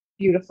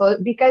beautiful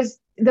because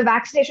the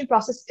vaccination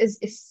process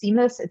is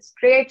seamless. It's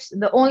great.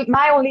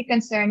 My only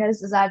concern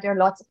is that there are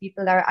lots of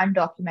people that are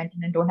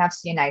undocumented and don't have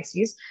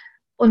CNICs.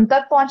 उन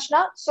तक पहुंचना.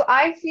 So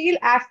I feel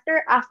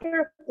after a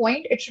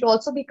point it should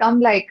also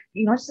become like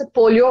जैसे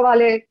polio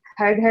वाले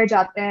घर घर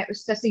जाते हैं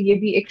उस तरह से ये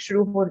भी एक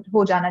शुरू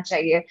हो जाना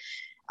चाहिए.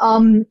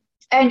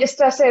 And इस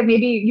तरह से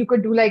maybe you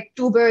could do like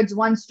two birds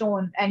one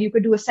stone and you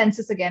could do a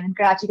census again in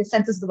Karachi के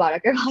census दोबारा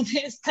करवा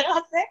दें इस तरह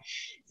से.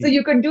 So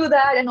you could do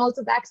that and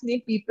also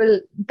vaccinate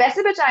people.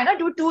 पैसे बचाए ना,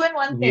 do two in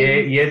one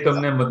thing. ये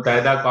तुमने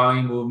मुत्तहिदा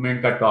कौमी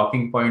मूवमेंट का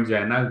टॉकिंग पॉइंट जो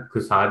है ना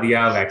घुसा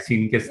दिया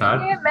वैक्सीन के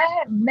साथ. ये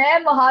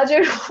मैं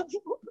महाजिर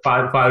हूँ.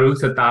 फारूक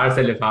सत्तार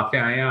से लिफाफे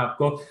आए हैं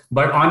आपको.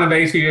 But on a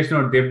very serious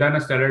note, they've done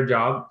a stellar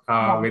job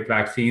with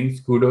vaccines.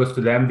 Kudos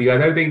to them. The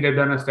other thing, they've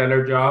done a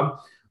stellar job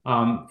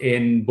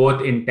in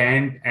both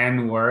intent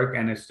and work,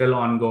 and it's still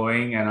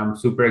ongoing. And I'm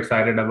super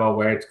excited about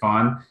where it's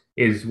gone.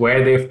 Is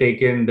where they've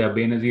taken the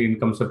Benazir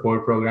Income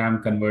Support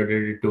Program,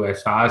 converted it to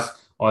SAS,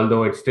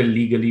 although it's still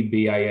legally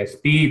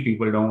BISP.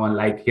 People don't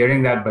like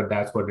hearing that, but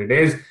that's what it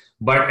is.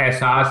 But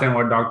SAS and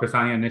what Dr.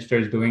 Sania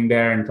Nishtar is doing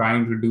there and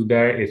trying to do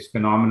there is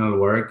phenomenal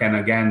work. And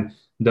again,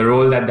 the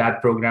role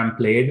that program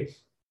played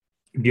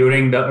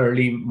during the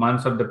early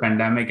months of the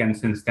pandemic and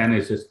since then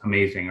is just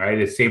amazing, right?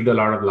 It saved a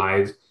lot of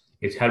lives.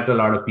 It's helped a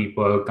lot of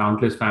people.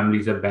 Countless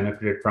families have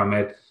benefited from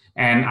it.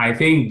 And I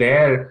think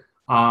there,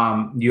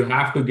 you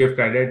have to give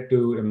credit to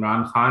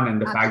Imran Khan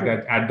and the fact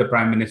that at the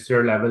prime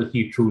minister level,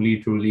 he truly,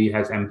 truly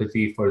has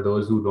empathy for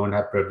those who don't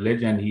have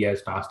privilege, and he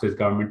has tasked his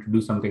government to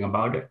do something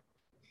about it.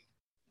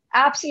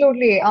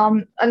 Absolutely.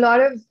 A lot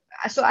of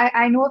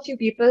I know a few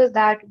people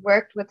that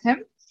worked with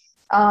him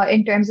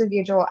in terms of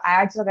ये जो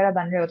ads वगैरह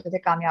बन रहे होते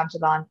थे कामयाब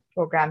जवान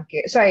program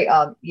के, sorry,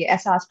 ये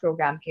एहसास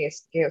program के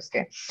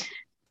उसके.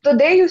 So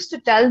they used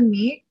to tell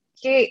me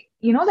कि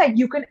that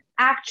you can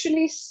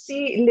actually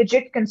see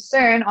legit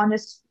concern on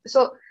his.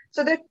 So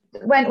that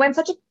when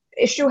such an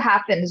issue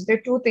happens, there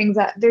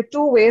are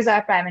two ways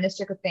that a prime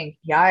minister could think,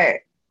 yeah,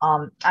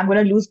 I'm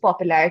going to lose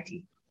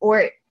popularity,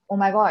 or oh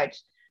my God,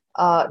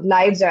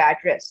 lives are at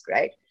risk,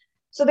 right?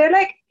 So they're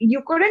like,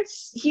 you couldn't.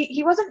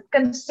 He wasn't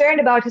concerned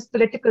about his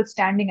political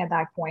standing at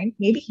that point.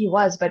 Maybe he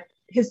was, but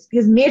his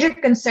major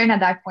concern at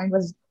that point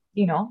was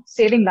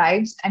saving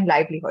lives and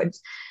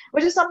livelihoods,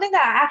 which is something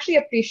that I actually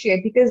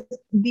appreciate because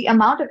the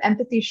amount of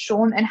empathy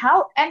shown and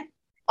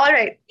all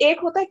right, एक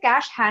होता है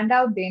cash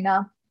handout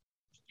देना,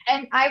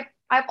 and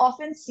I've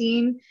often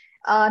seen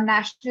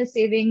national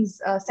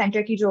savings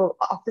center की जो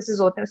offices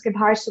होते हैं उसके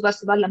बाहर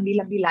सुबह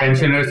लंबी line.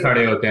 Pensioners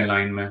खड़े होते हैं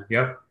line में.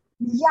 Yep.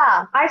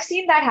 Yeah, I've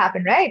seen that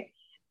happen, right?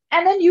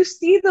 And then you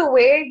see the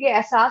way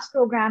the SAS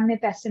program में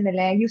पैसे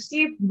मिले. You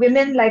see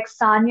women like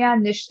Sania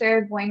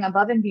Nishtar going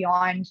above and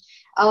beyond.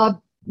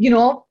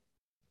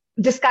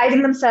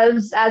 disguising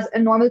themselves as a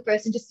normal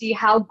person to see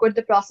how good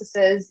the process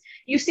is.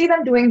 You see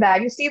them doing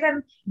that. You see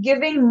them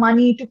giving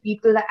money to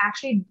people that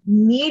actually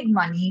need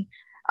money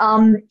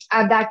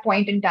at that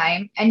point in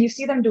time, and you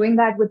see them doing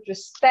that with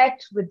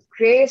respect, with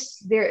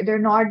grace. They're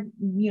not,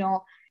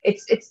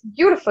 it's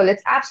beautiful.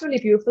 It's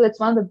absolutely beautiful. It's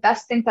one of the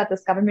best things that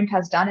this government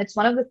has done. It's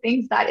one of the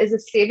things that is a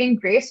saving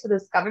grace for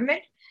this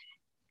government,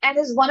 and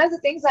is one of the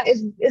things that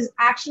is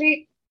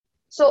actually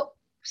so.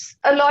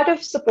 A lot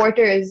of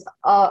supporters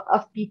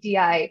of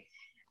PTI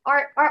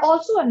are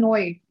also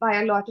annoyed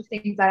by a lot of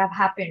things that have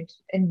happened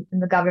in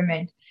the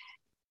government.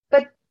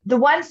 But the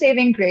one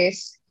saving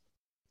grace,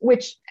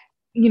 which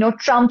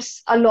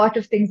trumps a lot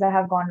of things that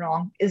have gone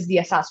wrong, is the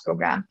ESAS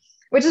program,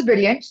 which is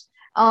brilliant.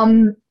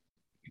 And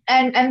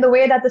the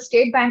way that the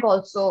State Bank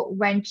also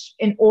went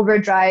in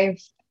overdrive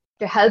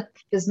to help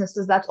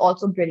businesses, that's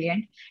also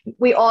brilliant.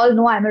 We all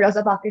know I'm a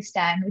Raza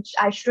Pakistan, which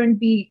I shouldn't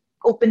be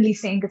openly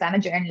saying because I'm a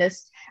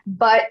journalist,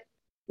 but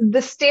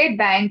the State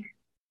Bank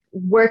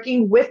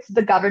working with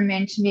the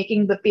government,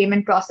 making the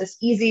payment process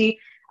easy,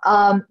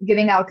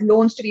 giving out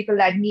loans to people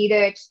that need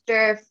it,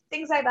 TERF,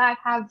 things like that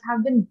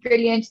have been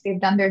brilliant.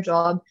 They've done their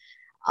job.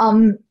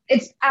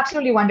 It's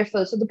absolutely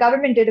wonderful. So the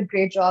government did a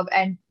great job,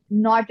 and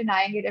not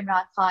denying it,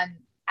 Imran Khan,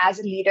 as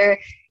a leader,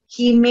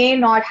 he may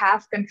not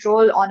have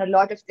control on a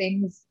lot of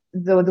things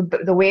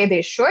the way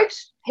they should.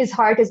 His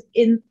heart is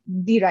in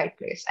the right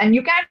place. And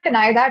you can't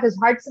deny that. His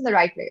heart's in the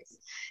right place.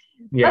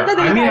 Yeah,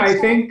 I mean, I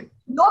think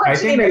log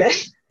अच्छे नहीं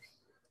मिले.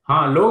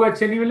 log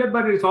अच्छे नहीं मिले,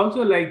 but it's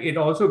also like, it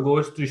also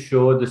goes to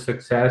show the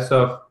success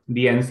of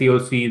the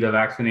NCOC, the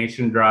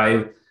vaccination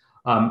drive,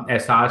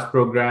 ESAS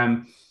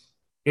program.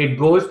 It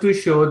goes to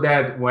show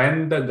that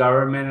when the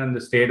government and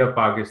the state of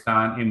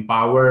Pakistan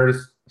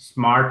empowers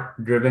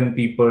smart, driven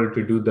people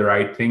to do the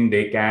right thing,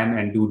 they can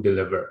and do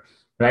deliver,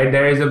 right?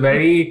 There is a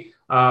very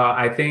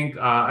I think,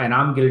 and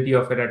I'm guilty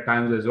of it at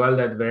times as well,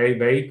 that very,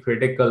 very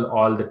critical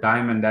all the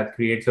time, and that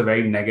creates a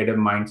very negative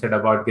mindset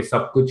about कि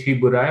सब कुछ ही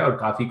बुरा है और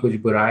काफी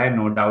कुछ बुरा है,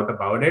 no doubt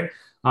about it.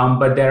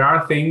 But there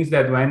are things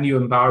that when you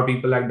empower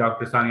people like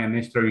Dr. Sania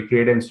Nistar, you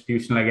create an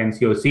institution like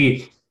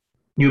NCOC,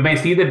 you may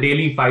see the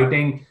daily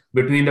fighting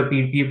between the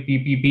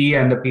PPP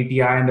and the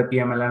PTI and the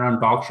PMLN on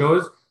talk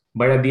shows,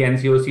 but at the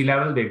NCOC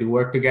level, they do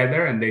work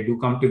together and they do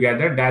come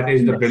together. That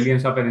is the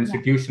brilliance of an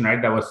institution,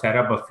 right? That was set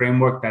up, a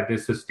framework that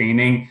is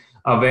sustaining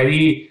a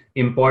very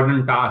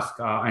important task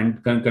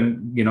and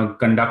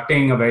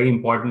conducting a very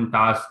important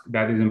task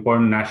that is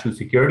important national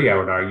security, I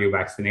would argue,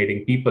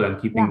 vaccinating people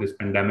and keeping this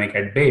pandemic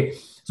at bay.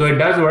 So it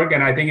does work,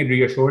 and I think it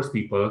reassures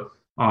people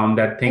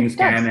that things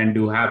can and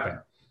do happen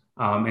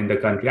in the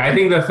country. I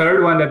think the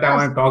third one that I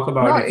want to talk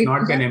about, it's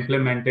not been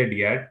implemented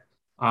yet,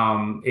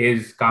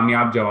 is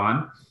Kamyab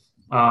Jawan.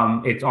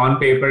 It's on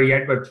paper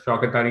yet, but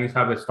Shaukat Ali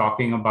Sahab is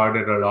talking about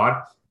it a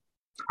lot.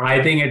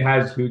 I think it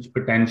has huge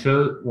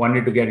potential.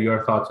 Wanted to get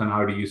your thoughts on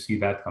how do you see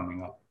that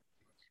coming up?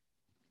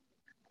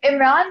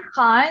 Imran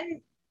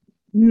Khan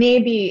may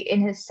be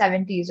in his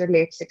 70s or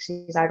late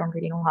 60s. I don't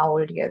really know how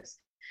old he is.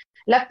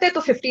 Lagte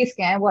to 50s ke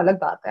hain, wo alag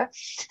baat hai.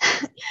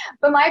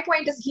 But my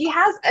point is, he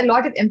has a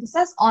lot of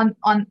emphasis on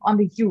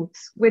the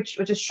youth, which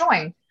is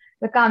showing.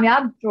 The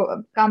Kamyab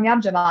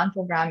Jawan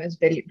program is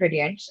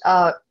brilliant.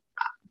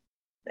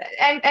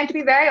 And to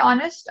be very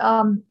honest,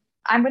 I'm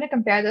going to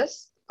compare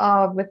this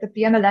with the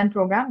PMLN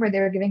program, where they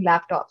were giving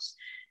laptops.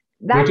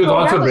 Which was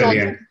also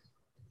brilliant.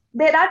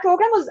 That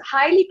program was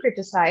highly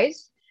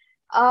criticized.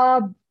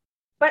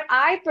 But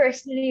I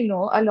personally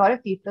know a lot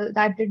of people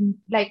that didn't,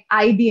 like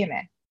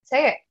IBM,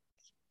 say it,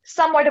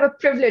 somewhat of a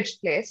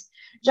privileged place,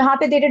 jahan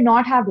pe they did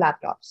not have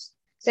laptops.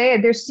 Say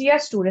they're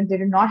CS students, they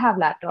did not have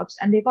laptops,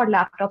 and they got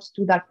laptops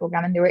through that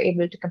program, and they were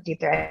able to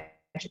complete their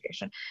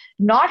education.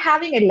 Not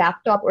having a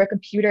laptop or a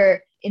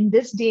computer in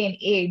this day and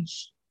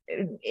age,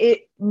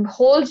 it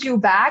holds you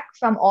back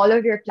from all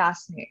of your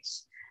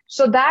classmates.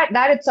 So that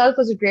itself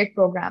was a great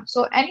program.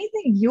 So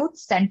anything youth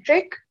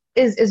centric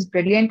is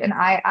brilliant, and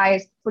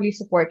I fully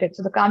support it.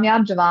 So the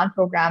Kamyab Jawan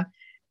program,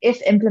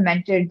 if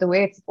implemented the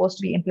way it's supposed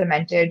to be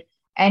implemented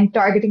and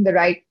targeting the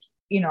right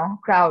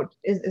crowd,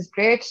 is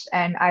great,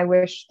 and I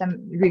wish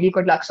them really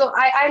good luck. So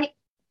I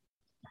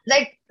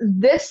like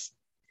this.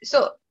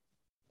 So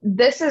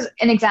this is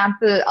an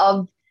example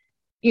of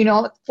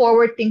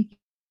forward thinking,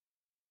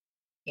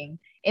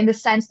 in the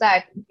sense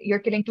that you're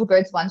killing two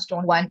birds, one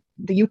stone. One,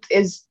 the youth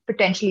is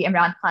potentially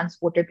Imran Khan's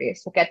voter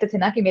base. वो कहते थे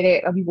ना कि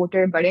मेरे अभी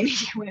voter बड़े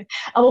नहीं हुए,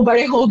 अब वो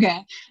बड़े हो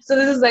गए. So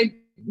this is like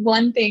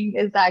one thing,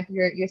 is that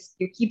you're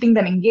keeping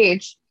them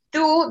engaged.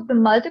 Two, the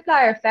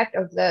multiplier effect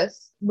of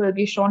this will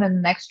be shown in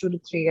the next 2 to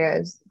 3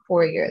 years,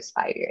 4 years,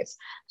 5 years.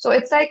 So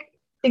it's like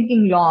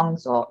thinking long.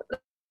 So I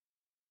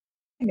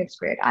think it's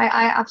great.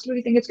 I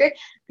absolutely think it's great.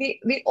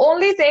 The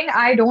only thing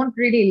I don't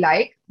really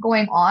like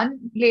going on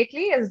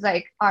lately is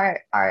like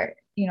our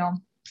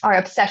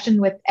obsession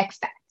with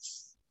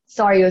expats.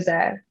 Sorry,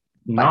 Uzair.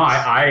 No,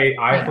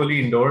 I fully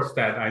endorse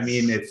that. I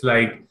mean, it's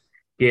like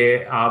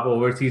कि आप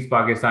overseas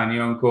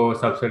पाकिस्तानियों को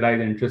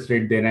subsidized interest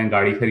rate दे रहे हैं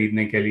गाड़ी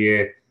खरीदने के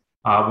लिए,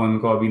 आप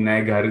उनको अभी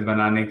नए घर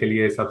बनाने के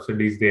लिए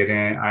subsidies दे रहे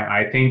हैं.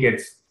 I think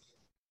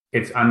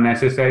it's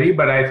unnecessary.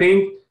 But I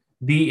think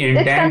the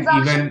intent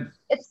even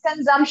it's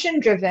consumption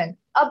driven.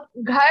 अब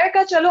घर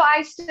का चलो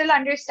I still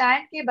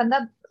understand कि बंदा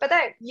पता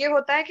है ये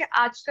होता है कि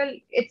आजकल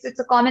it's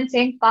a common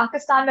saying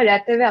Pakistan में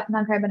रहते हुए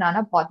अपना घर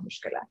बनाना बहुत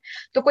मुश्किल है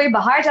तो कोई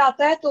बाहर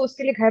जाता है तो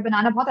उसके लिए घर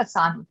बनाना बहुत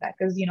आसान होता है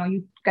because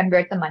you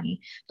convert the money.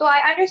 So I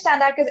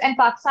understand that because in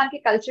Pakistan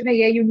के culture में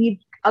ये you need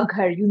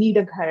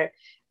a घर.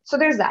 So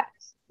there's that.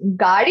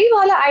 गाड़ी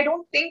वाला I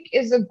don't think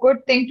is a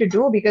good thing to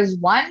do because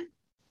one,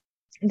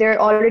 there are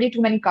already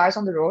too many cars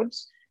on the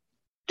roads.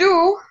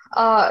 Two,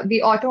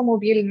 the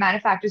automobile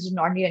manufacturers do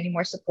not need any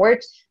more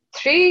support.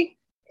 Three,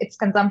 it's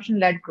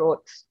consumption-led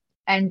growth.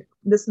 And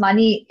this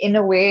money, in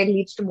a way,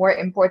 leads to more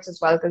imports as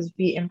well because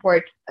we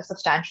import a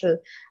substantial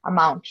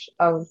amount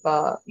of,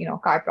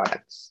 car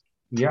products.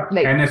 Yeah,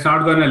 and it's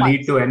not going to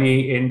lead to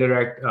any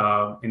indirect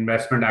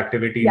investment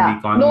activity in the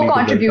economy. No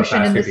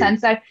contribution in the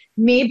sense that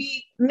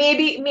maybe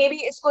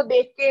इसको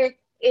देख के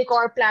एक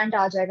और plant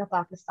आ जाएगा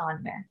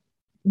पाकिस्तान में.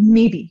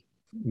 Maybe.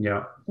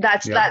 Yeah.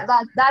 That's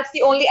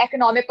the only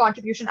economic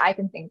contribution I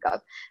can think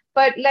of.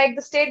 But like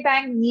the state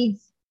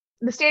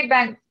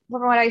bank,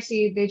 from what I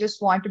see, they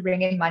just want to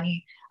bring in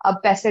money.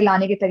 अब पैसे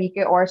लाने के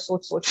तरीके और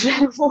सोच रहे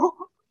हैं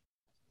वो.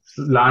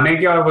 लाने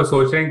के और वो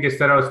सोच रहे हैं किस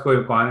तरह उसको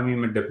इकोनॉमी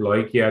में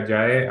डिप्लॉय किया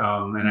जाए.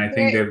 And I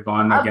think they've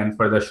gone again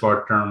for the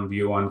short-term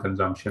view on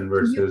consumption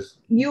versus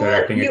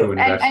directing it to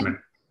investment.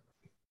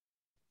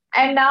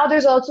 And now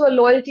there's also a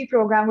loyalty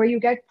program where you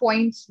get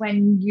points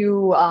when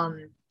you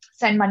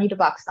send money to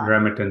Pakistan.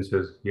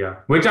 Remittances, yeah,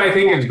 which I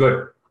think is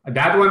good.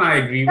 That one I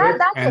agree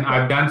with, and okay.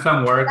 I've done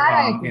some work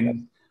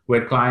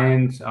with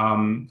clients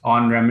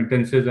on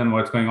remittances and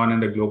what's going on in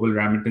the global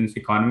remittance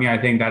economy. I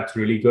think that's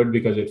really good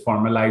because it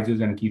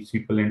formalizes and keeps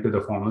people into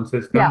the formal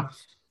system. Yeah.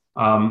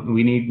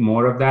 We need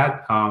more of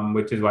that,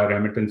 which is why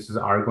remittances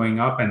are going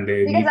up, and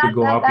they need to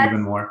go up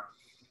even more.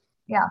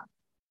 Yeah.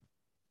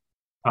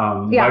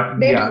 We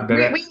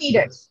need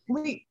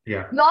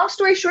it. Long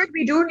story short,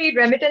 we do need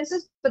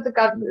remittances, but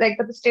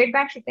the state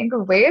bank should think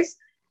of ways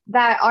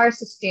that are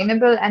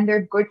sustainable and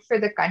they're good for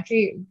the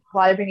country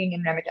while bringing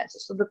in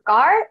remittances. So the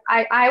car,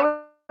 I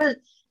will,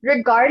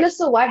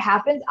 regardless of what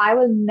happens, I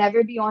will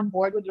never be on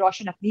board with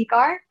Roshan Apni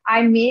car.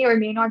 I may or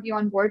may not be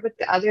on board with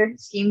the other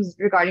schemes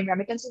regarding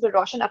remittances, but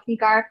Roshan Apni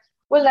car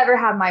will never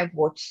have my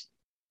vote.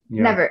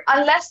 Yeah. Never,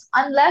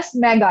 unless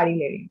मैं गाड़ी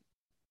ले रही हूँ.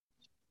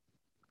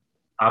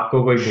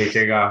 आपको कोई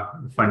भेजेगा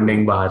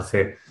funding बाहर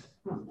से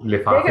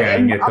लिफाफे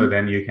आएंगे तो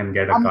then you can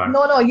get a car.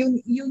 No,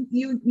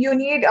 you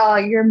need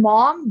your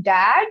mom,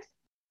 dad,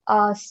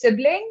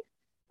 sibling,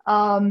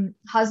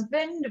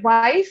 husband,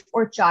 wife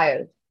or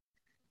child.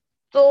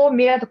 तो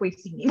मेरा तो कोई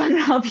सीन नहीं बन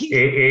रहा अभी.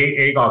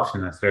 एक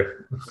ऑप्शन है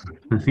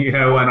सिर्फ. You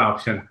have one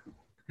option.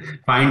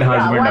 Find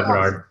husband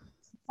abroad.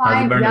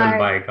 Husband will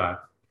buy a car.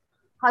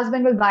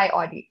 Husband will buy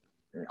Audi.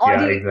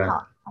 Yeah,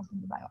 exactly.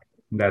 Husband will buy Audi.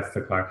 That's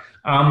the car.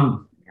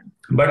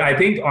 But I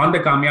think on the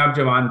Kamyab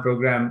Jawan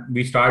program,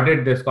 we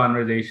started this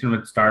conversation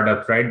with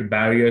startups, right? The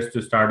barriers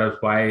to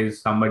startups. Why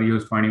is somebody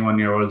who's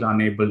 21-year-old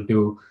unable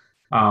to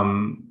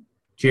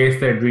chase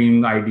their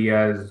dream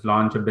ideas,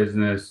 launch a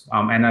business?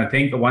 And I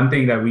think one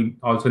thing that we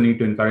also need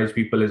to encourage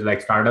people is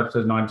like startups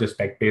is not just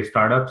tech-based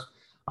startups.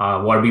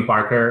 Warby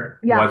Parker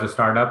was a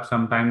startup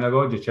some time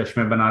ago, जो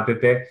चश्मे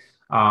बनाते थे.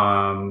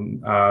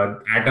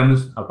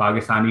 Atoms, a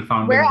Pakistani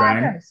founded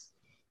brand. Atoms?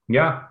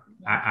 Yeah.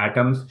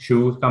 Atoms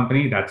shoe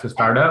company, that's a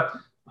startup.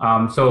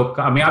 So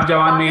Kamyab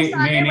Jawan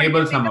may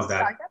enable some of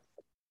that.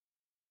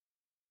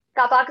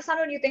 Pakistan,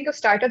 when you think of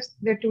startups,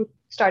 there are two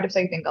startups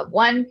I think of.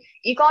 One,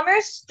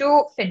 e-commerce,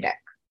 two, fintech.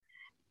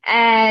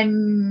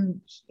 And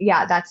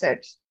yeah, that's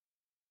it.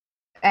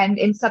 And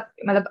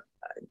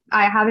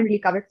I haven't really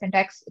covered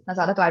fintechs,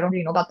 so I don't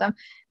really know about them.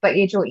 But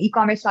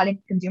e-commerce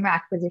selling consumer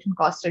acquisition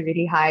costs are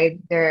really high.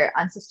 They're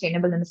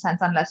unsustainable in the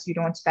sense unless you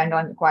don't spend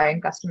on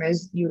acquiring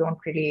customers, you don't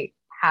really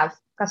have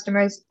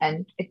customers,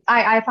 and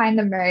I find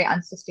them very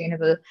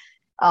unsustainable,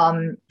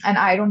 and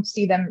I don't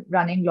see them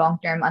running long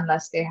term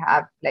unless they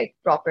have like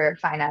proper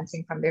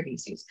financing from their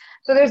VCs.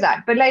 So there's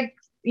that. But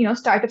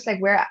startups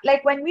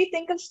when we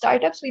think of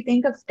startups, we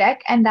think of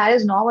tech, and that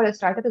is not what a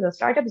startup is. A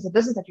startup is a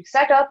business that you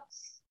set up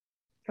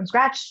from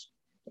scratch.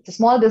 It's a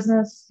small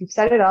business. You've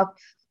set it up.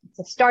 It's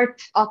a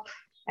start-up,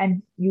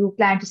 and you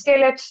plan to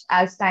scale it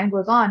as time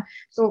goes on.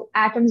 So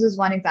Atoms is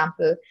one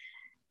example.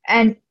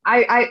 And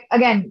I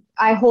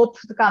hope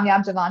the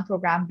Kamyab Jawan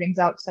program brings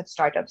out such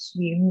startups.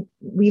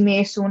 We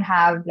may soon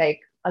have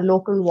like a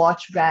local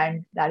watch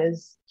brand that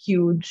is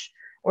huge,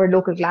 or a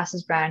local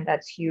glasses brand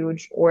that's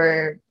huge,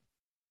 or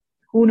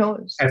who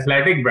knows?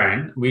 Athletic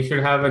brand. We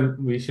should have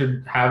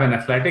an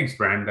athletics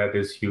brand that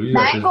is huge.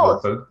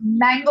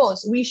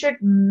 Mangoes. We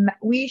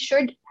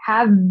should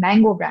have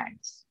mango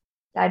brands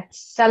that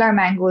sell our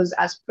mangoes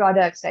as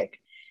products, like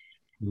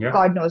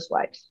God knows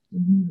what.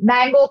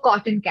 Mango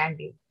cotton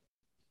candy.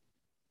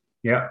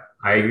 Yeah,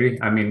 I agree.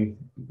 I mean,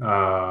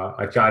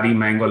 achari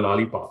mango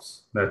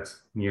lollipops.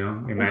 That's,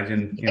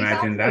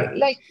 imagine that.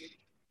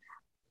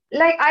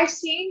 Like I've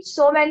seen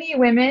so many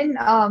women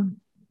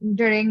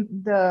during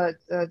the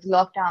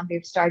lockdown.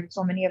 They've started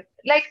so many of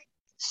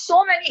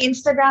So many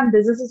Instagram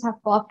businesses have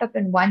popped up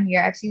in 1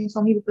 year. I've seen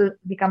so many people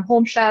become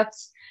home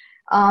chefs,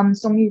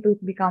 so many people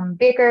become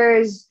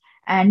bakers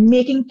and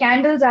making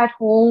candles at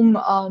home,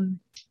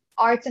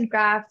 arts and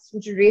crafts,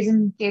 which are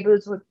raising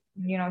tables with,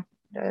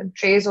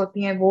 trays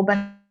hoti hain, wo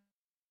ban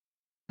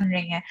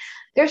rahi hain.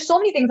 There's so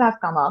many things that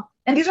have come up,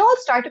 and these are all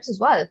startups as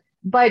well.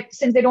 But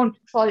since they don't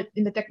fall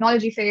in the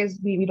technology phase,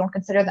 we don't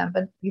consider them.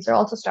 But these are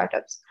also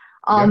startups.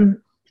 Yeah.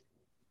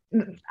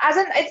 As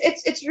in,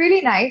 it's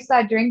really nice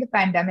that during the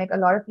pandemic, a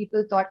lot of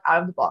people thought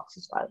out of the box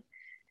as well,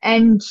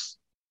 and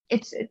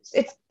it's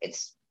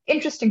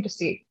interesting to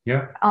see.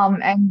 Yeah.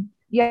 And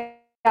yeah,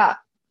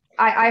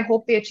 I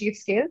hope they achieve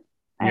scale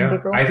and they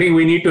grow. I think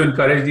we need to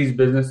encourage these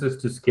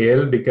businesses to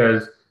scale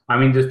because, I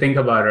mean, just think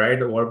about it,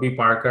 right? Warby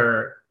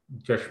Parker,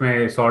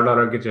 चश्मे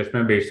 $100 के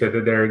चश्मे बेचते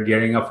थे. They're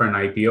gearing up for an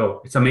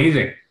IPO. It's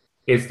amazing.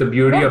 It's the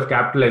beauty of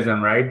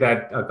capitalism, right?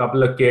 That a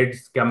couple of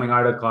kids coming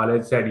out of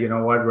college said, you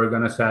know what, we're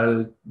going to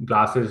sell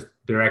glasses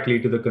directly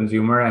to the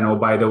consumer. And oh,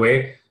 by the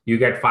way, you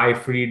get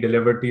 5 free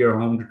delivered to your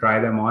home to try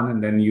them on,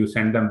 and then you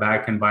send them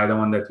back and buy the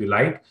one that you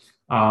like.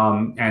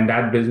 And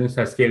that business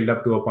has scaled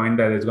up to a point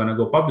that it's going to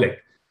go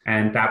public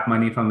and tap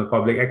money from the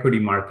public equity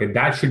market.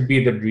 That should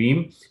be the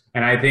dream.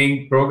 And I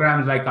think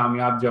programs like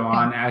Kamyab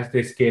Jawan, as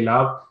they scale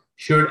up,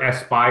 should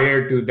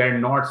aspire to, their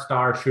North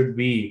Star should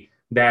be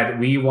that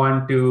we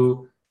want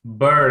to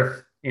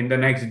birth in the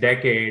next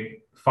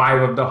decade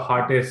 5 of the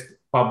hottest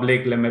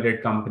public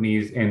limited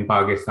companies in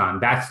Pakistan.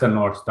 That's the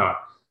North Star,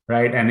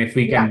 right? And if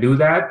we can do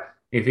that,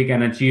 if we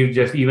can achieve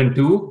just even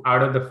 2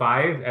 out of the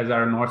 5 as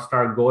our North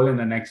Star goal in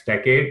the next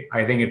decade,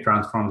 I think it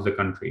transforms the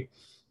country.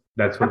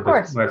 That's what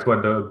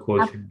the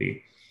goal should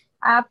be.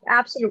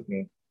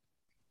 Absolutely.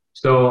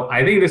 So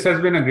I think this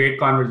has been a great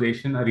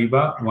conversation,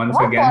 Ariba. Once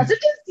again, positive,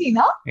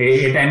 no?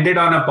 It ended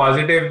on a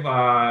positive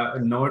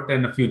note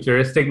and a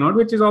futuristic note,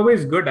 which is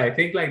always good. I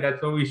think like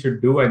that's what we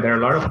should do. And there are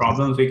a lot of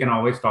problems we can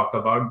always talk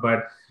about,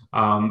 but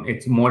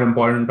it's more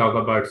important to talk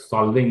about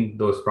solving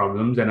those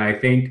problems. And I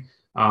think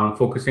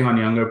focusing on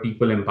younger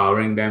people,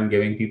 empowering them,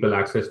 giving people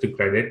access to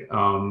credit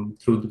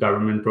through the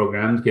government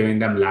programs, giving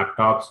them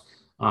laptops,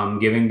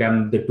 giving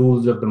them the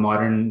tools of the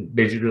modern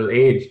digital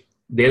age.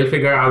 They'll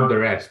figure out the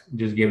rest.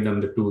 Just give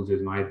them the tools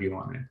is my view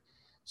on it.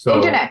 So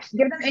internet,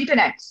 give them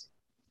internet.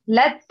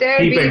 Let there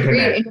be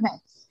free internet.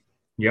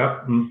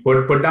 Yep.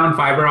 Put down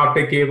fiber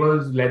optic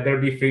cables, let there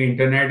be free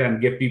internet,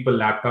 and give people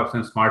laptops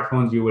and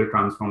smartphones. You will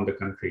transform the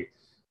country.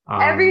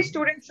 Every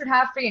student should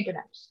have free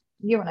internet.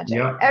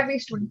 Every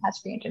student has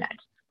free internet.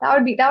 That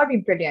would be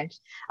brilliant.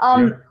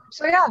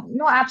 So yeah,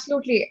 no,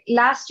 absolutely.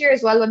 Last year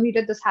as well, when we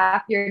did this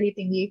half yearly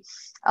thingy,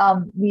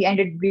 we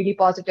ended really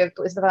positive.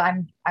 So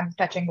I'm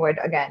touching wood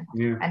again,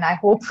 and I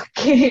hope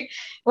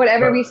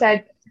whatever we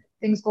said,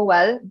 things go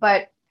well.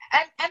 But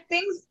and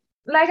things,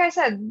 like I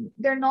said,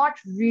 they're not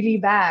really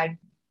bad.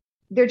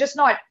 They're just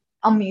not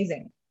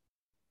amazing,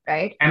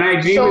 right? And I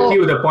agree with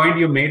you. The point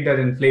you made that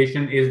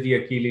inflation is the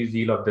Achilles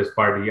heel of this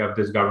party, of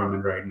this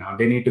government right now.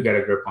 They need to get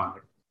a grip on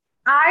it.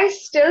 I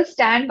still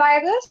stand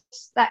by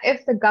this, that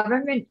if the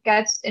government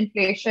gets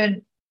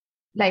inflation,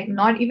 like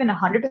not even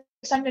 100%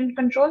 in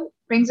control,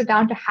 brings it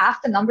down to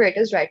half the number it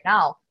is right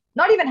now.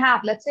 Not even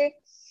half, let's say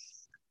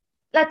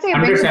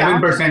under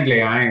 7% le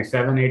aaye,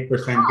 7-8%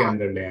 ke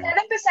andar le aaye.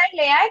 7%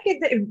 le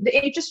aaye,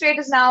 the interest rate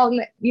is now,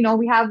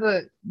 we have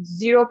a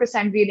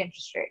 0% real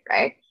interest rate,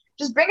 right?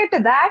 Just bring it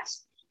to that,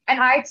 and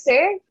I'd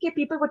say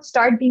people would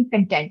start being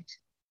content.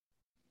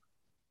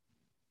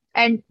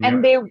 And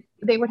they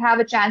would have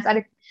a chance at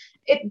it.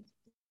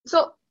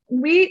 So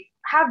we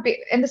have,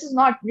 and this is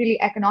not really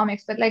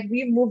economics, but like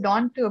we've moved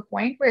on to a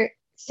point where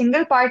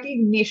single party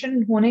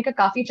nation hone ka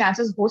kafi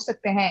chances ho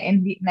sakte hain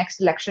in the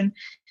next election,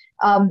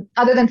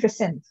 other than for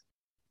Sindh.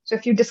 So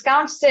if you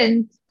discount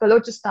Sindh,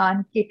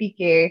 Balochistan,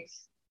 KPK,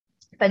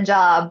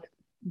 Punjab,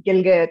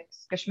 Gilgit,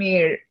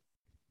 Kashmir,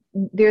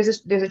 there's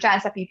a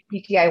chance that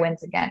PTI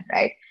wins again,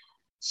 right?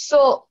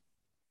 So,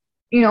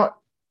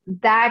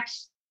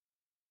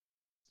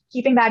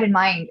 keeping that in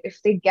mind,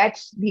 if they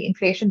get the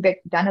inflation bit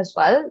done as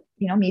well,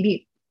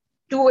 maybe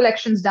 2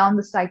 elections down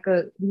the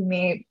cycle,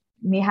 we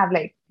may have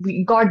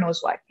God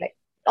knows what,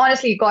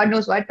 honestly, God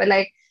knows what, but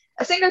a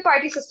single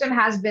party system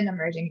has been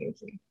emerging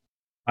lately.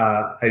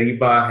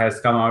 Ariba has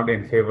come out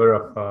in favor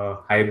of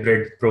a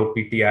hybrid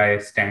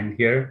pro-PTI stand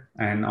here.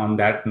 And on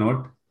that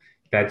note,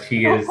 that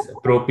she is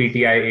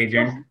pro-PTI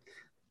agent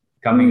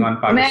coming on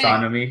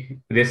Pakistonomy.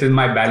 This is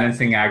my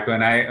balancing act.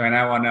 When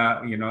I want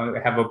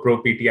to, have a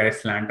pro-PTI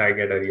slant, I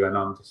get Ariba.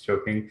 No, I'm just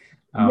joking.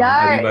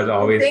 Ariba's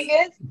always... The thing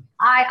is,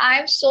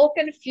 I'm so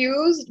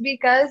confused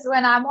because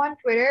when I'm on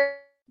Twitter,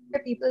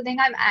 people think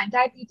I'm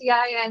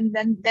anti-PTI, and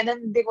then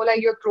they go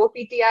like, you're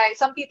pro-PTI.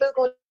 Some people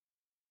go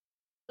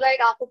like,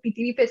 aapko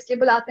PTV pe iske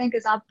bulate hain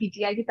because aap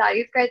PTI ki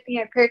tareef karti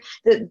hain. Phir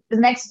the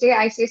next day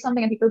I say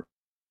something and people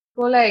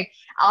go like,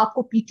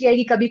 aapko PTI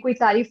ki kabhi koi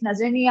tareef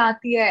nazar nahi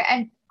aati hai.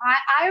 And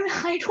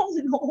I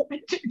don't know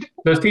what to do.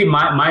 So see,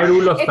 my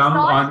rule of thumb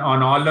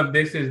on all of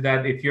this is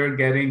that if you're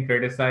getting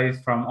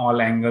criticized from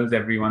all angles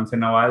every once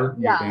in a while,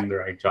 you're doing the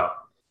right job.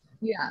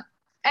 Yeah.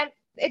 And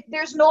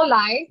there's no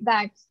lie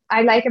that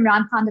I like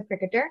Imran Khan, the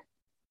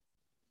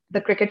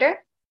cricketer.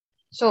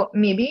 So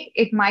maybe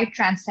it might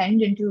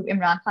transcend into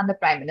Imran Khan, the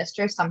Prime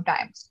Minister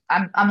sometimes.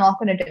 I'm not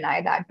going to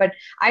deny that, but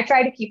I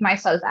try to keep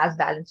myself as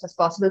balanced as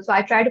possible. So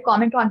I try to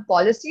comment on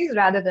policies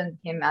rather than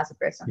him as a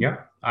person. Yeah,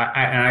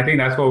 and I think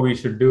that's what we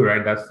should do,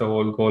 right? That's the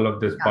whole goal of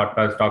this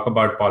podcast. Talk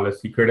about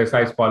policy,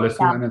 criticize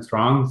policy when it's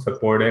wrong,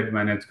 support it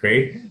when it's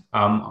great.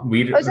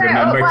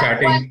 Remember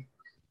chatting.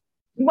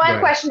 One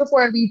question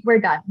before we're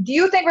done. Do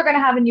you think we're going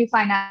to have a new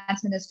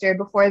finance minister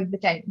before the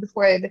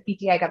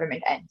PTI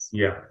government ends?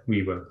 Yeah,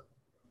 we will.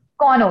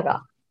 कौन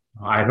होगा?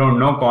 I don't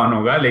know कौन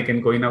होगा,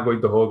 लेकिन कोई ना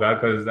कोई तो होगा,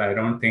 because I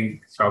don't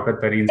think Shaukat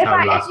Tareen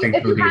are lasting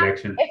through the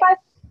election.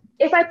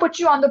 If I put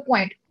you on the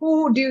point,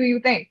 who do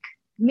you think?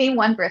 Name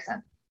one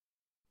person.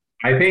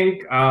 I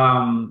think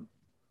Asad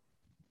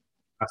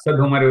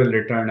Umar will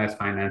return as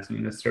finance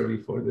minister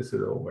before this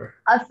is over.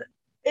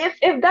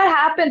 If that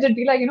happens, it'd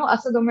be like,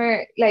 Asad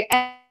Umar, like,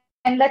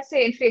 and let's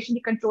say inflation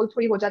की control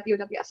थोड़ी हो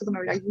जाती Asad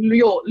Umar like,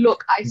 yo,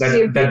 look, I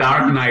saved the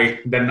Dark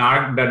Knight, the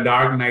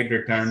Dark Knight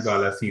Returns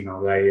wala scene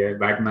hoga, yeah,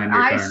 Batman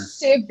Returns. I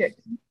saved it.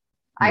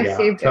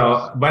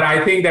 But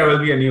I think there will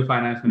be a new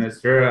finance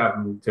minister.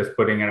 I'm just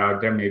putting it out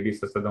there. Maybe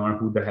Asad Umar,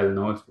 who the hell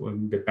knows?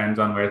 Depends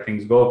on where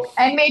things go.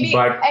 And maybe,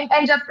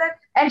 and जब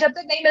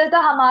तक नहीं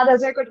मिलता, Hamad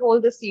Azhar could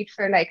hold the seat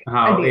for like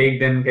a day. एक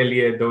दिन के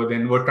लिए, 2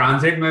 दिन. वो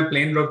transit में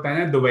plane रोकता है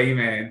ना दुबई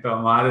में, तो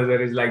Hamad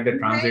Azhar is like the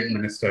transit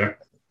minister.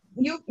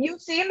 You've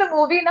seen the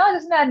movie ना,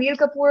 जिसमें अनिल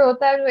कपूर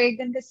होता है जो एक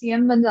दिन का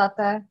CM बन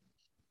जाता है.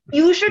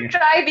 You should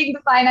try being the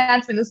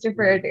finance minister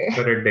for a day.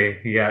 For a day,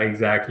 yeah,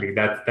 exactly.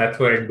 That's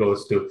where it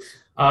goes to.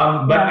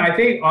 But I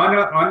think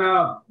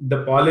on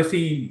the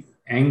policy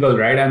angle,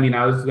 right? I mean,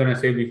 I was gonna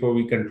say before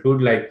we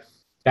conclude, like,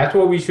 that's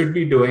what we should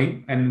be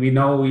doing, and we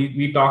know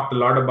we talked a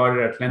lot about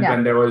it at length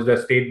when there was the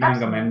State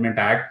Bank Amendment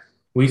Act.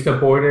 We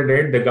supported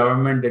it. The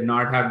government did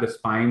not have the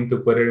spine to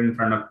put it in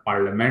front of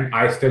Parliament.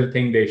 I still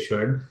think they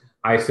should.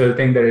 I still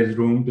think there is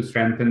room to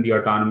strengthen the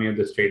autonomy of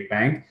the state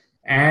bank.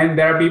 And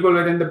there are people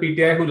within the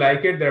PTI who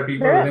like it. There are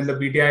people within the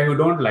PTI who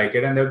don't like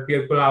it. And there are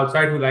people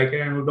outside who like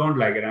it and who don't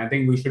like it. And I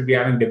think we should be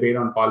having debate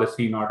on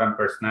policy, not on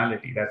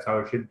personality. That's how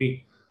it should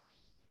be.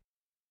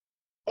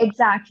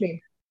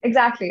 Exactly.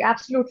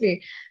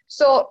 Absolutely.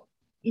 So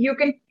you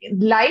can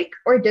like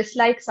or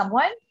dislike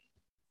someone,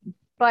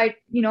 but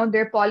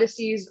their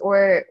policies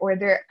or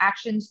their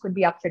actions could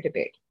be up for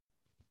debate.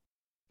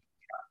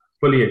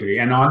 Fully agree.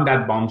 And on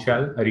that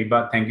bombshell,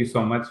 Ariba, thank you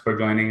so much for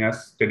joining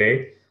us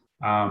today.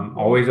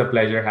 Always a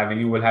pleasure having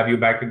you. We'll have you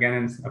back again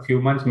in a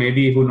few months.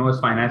 Maybe, who knows,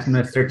 finance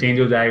minister change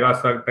हो जाएगा,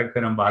 उस वक्त तक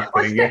फिर हम बात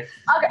करेंगे.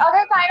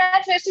 अगर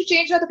finance minister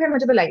change हुआ तो फिर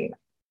मुझे बुलाइएगा.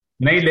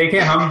 नहीं,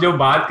 लेकिन हम जो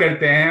बात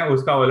करते हैं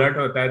उसका उलट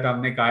होता है, तो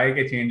हमने कहा है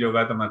कि change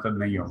होगा तो मतलब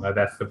नहीं होगा.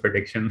 That's the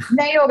prediction.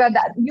 नहीं होगा.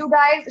 You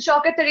guys,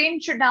 Shaukat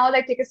Tareen should now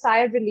like take a sigh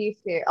of relief.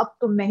 अब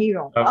तो मैं ही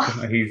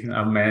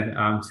रहूँगा.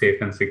 I'm safe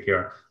and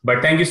secure.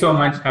 But thank you so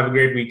much. Have a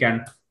great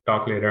weekend.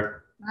 Talk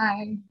later.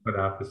 Bye. Khuda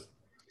Hafiz.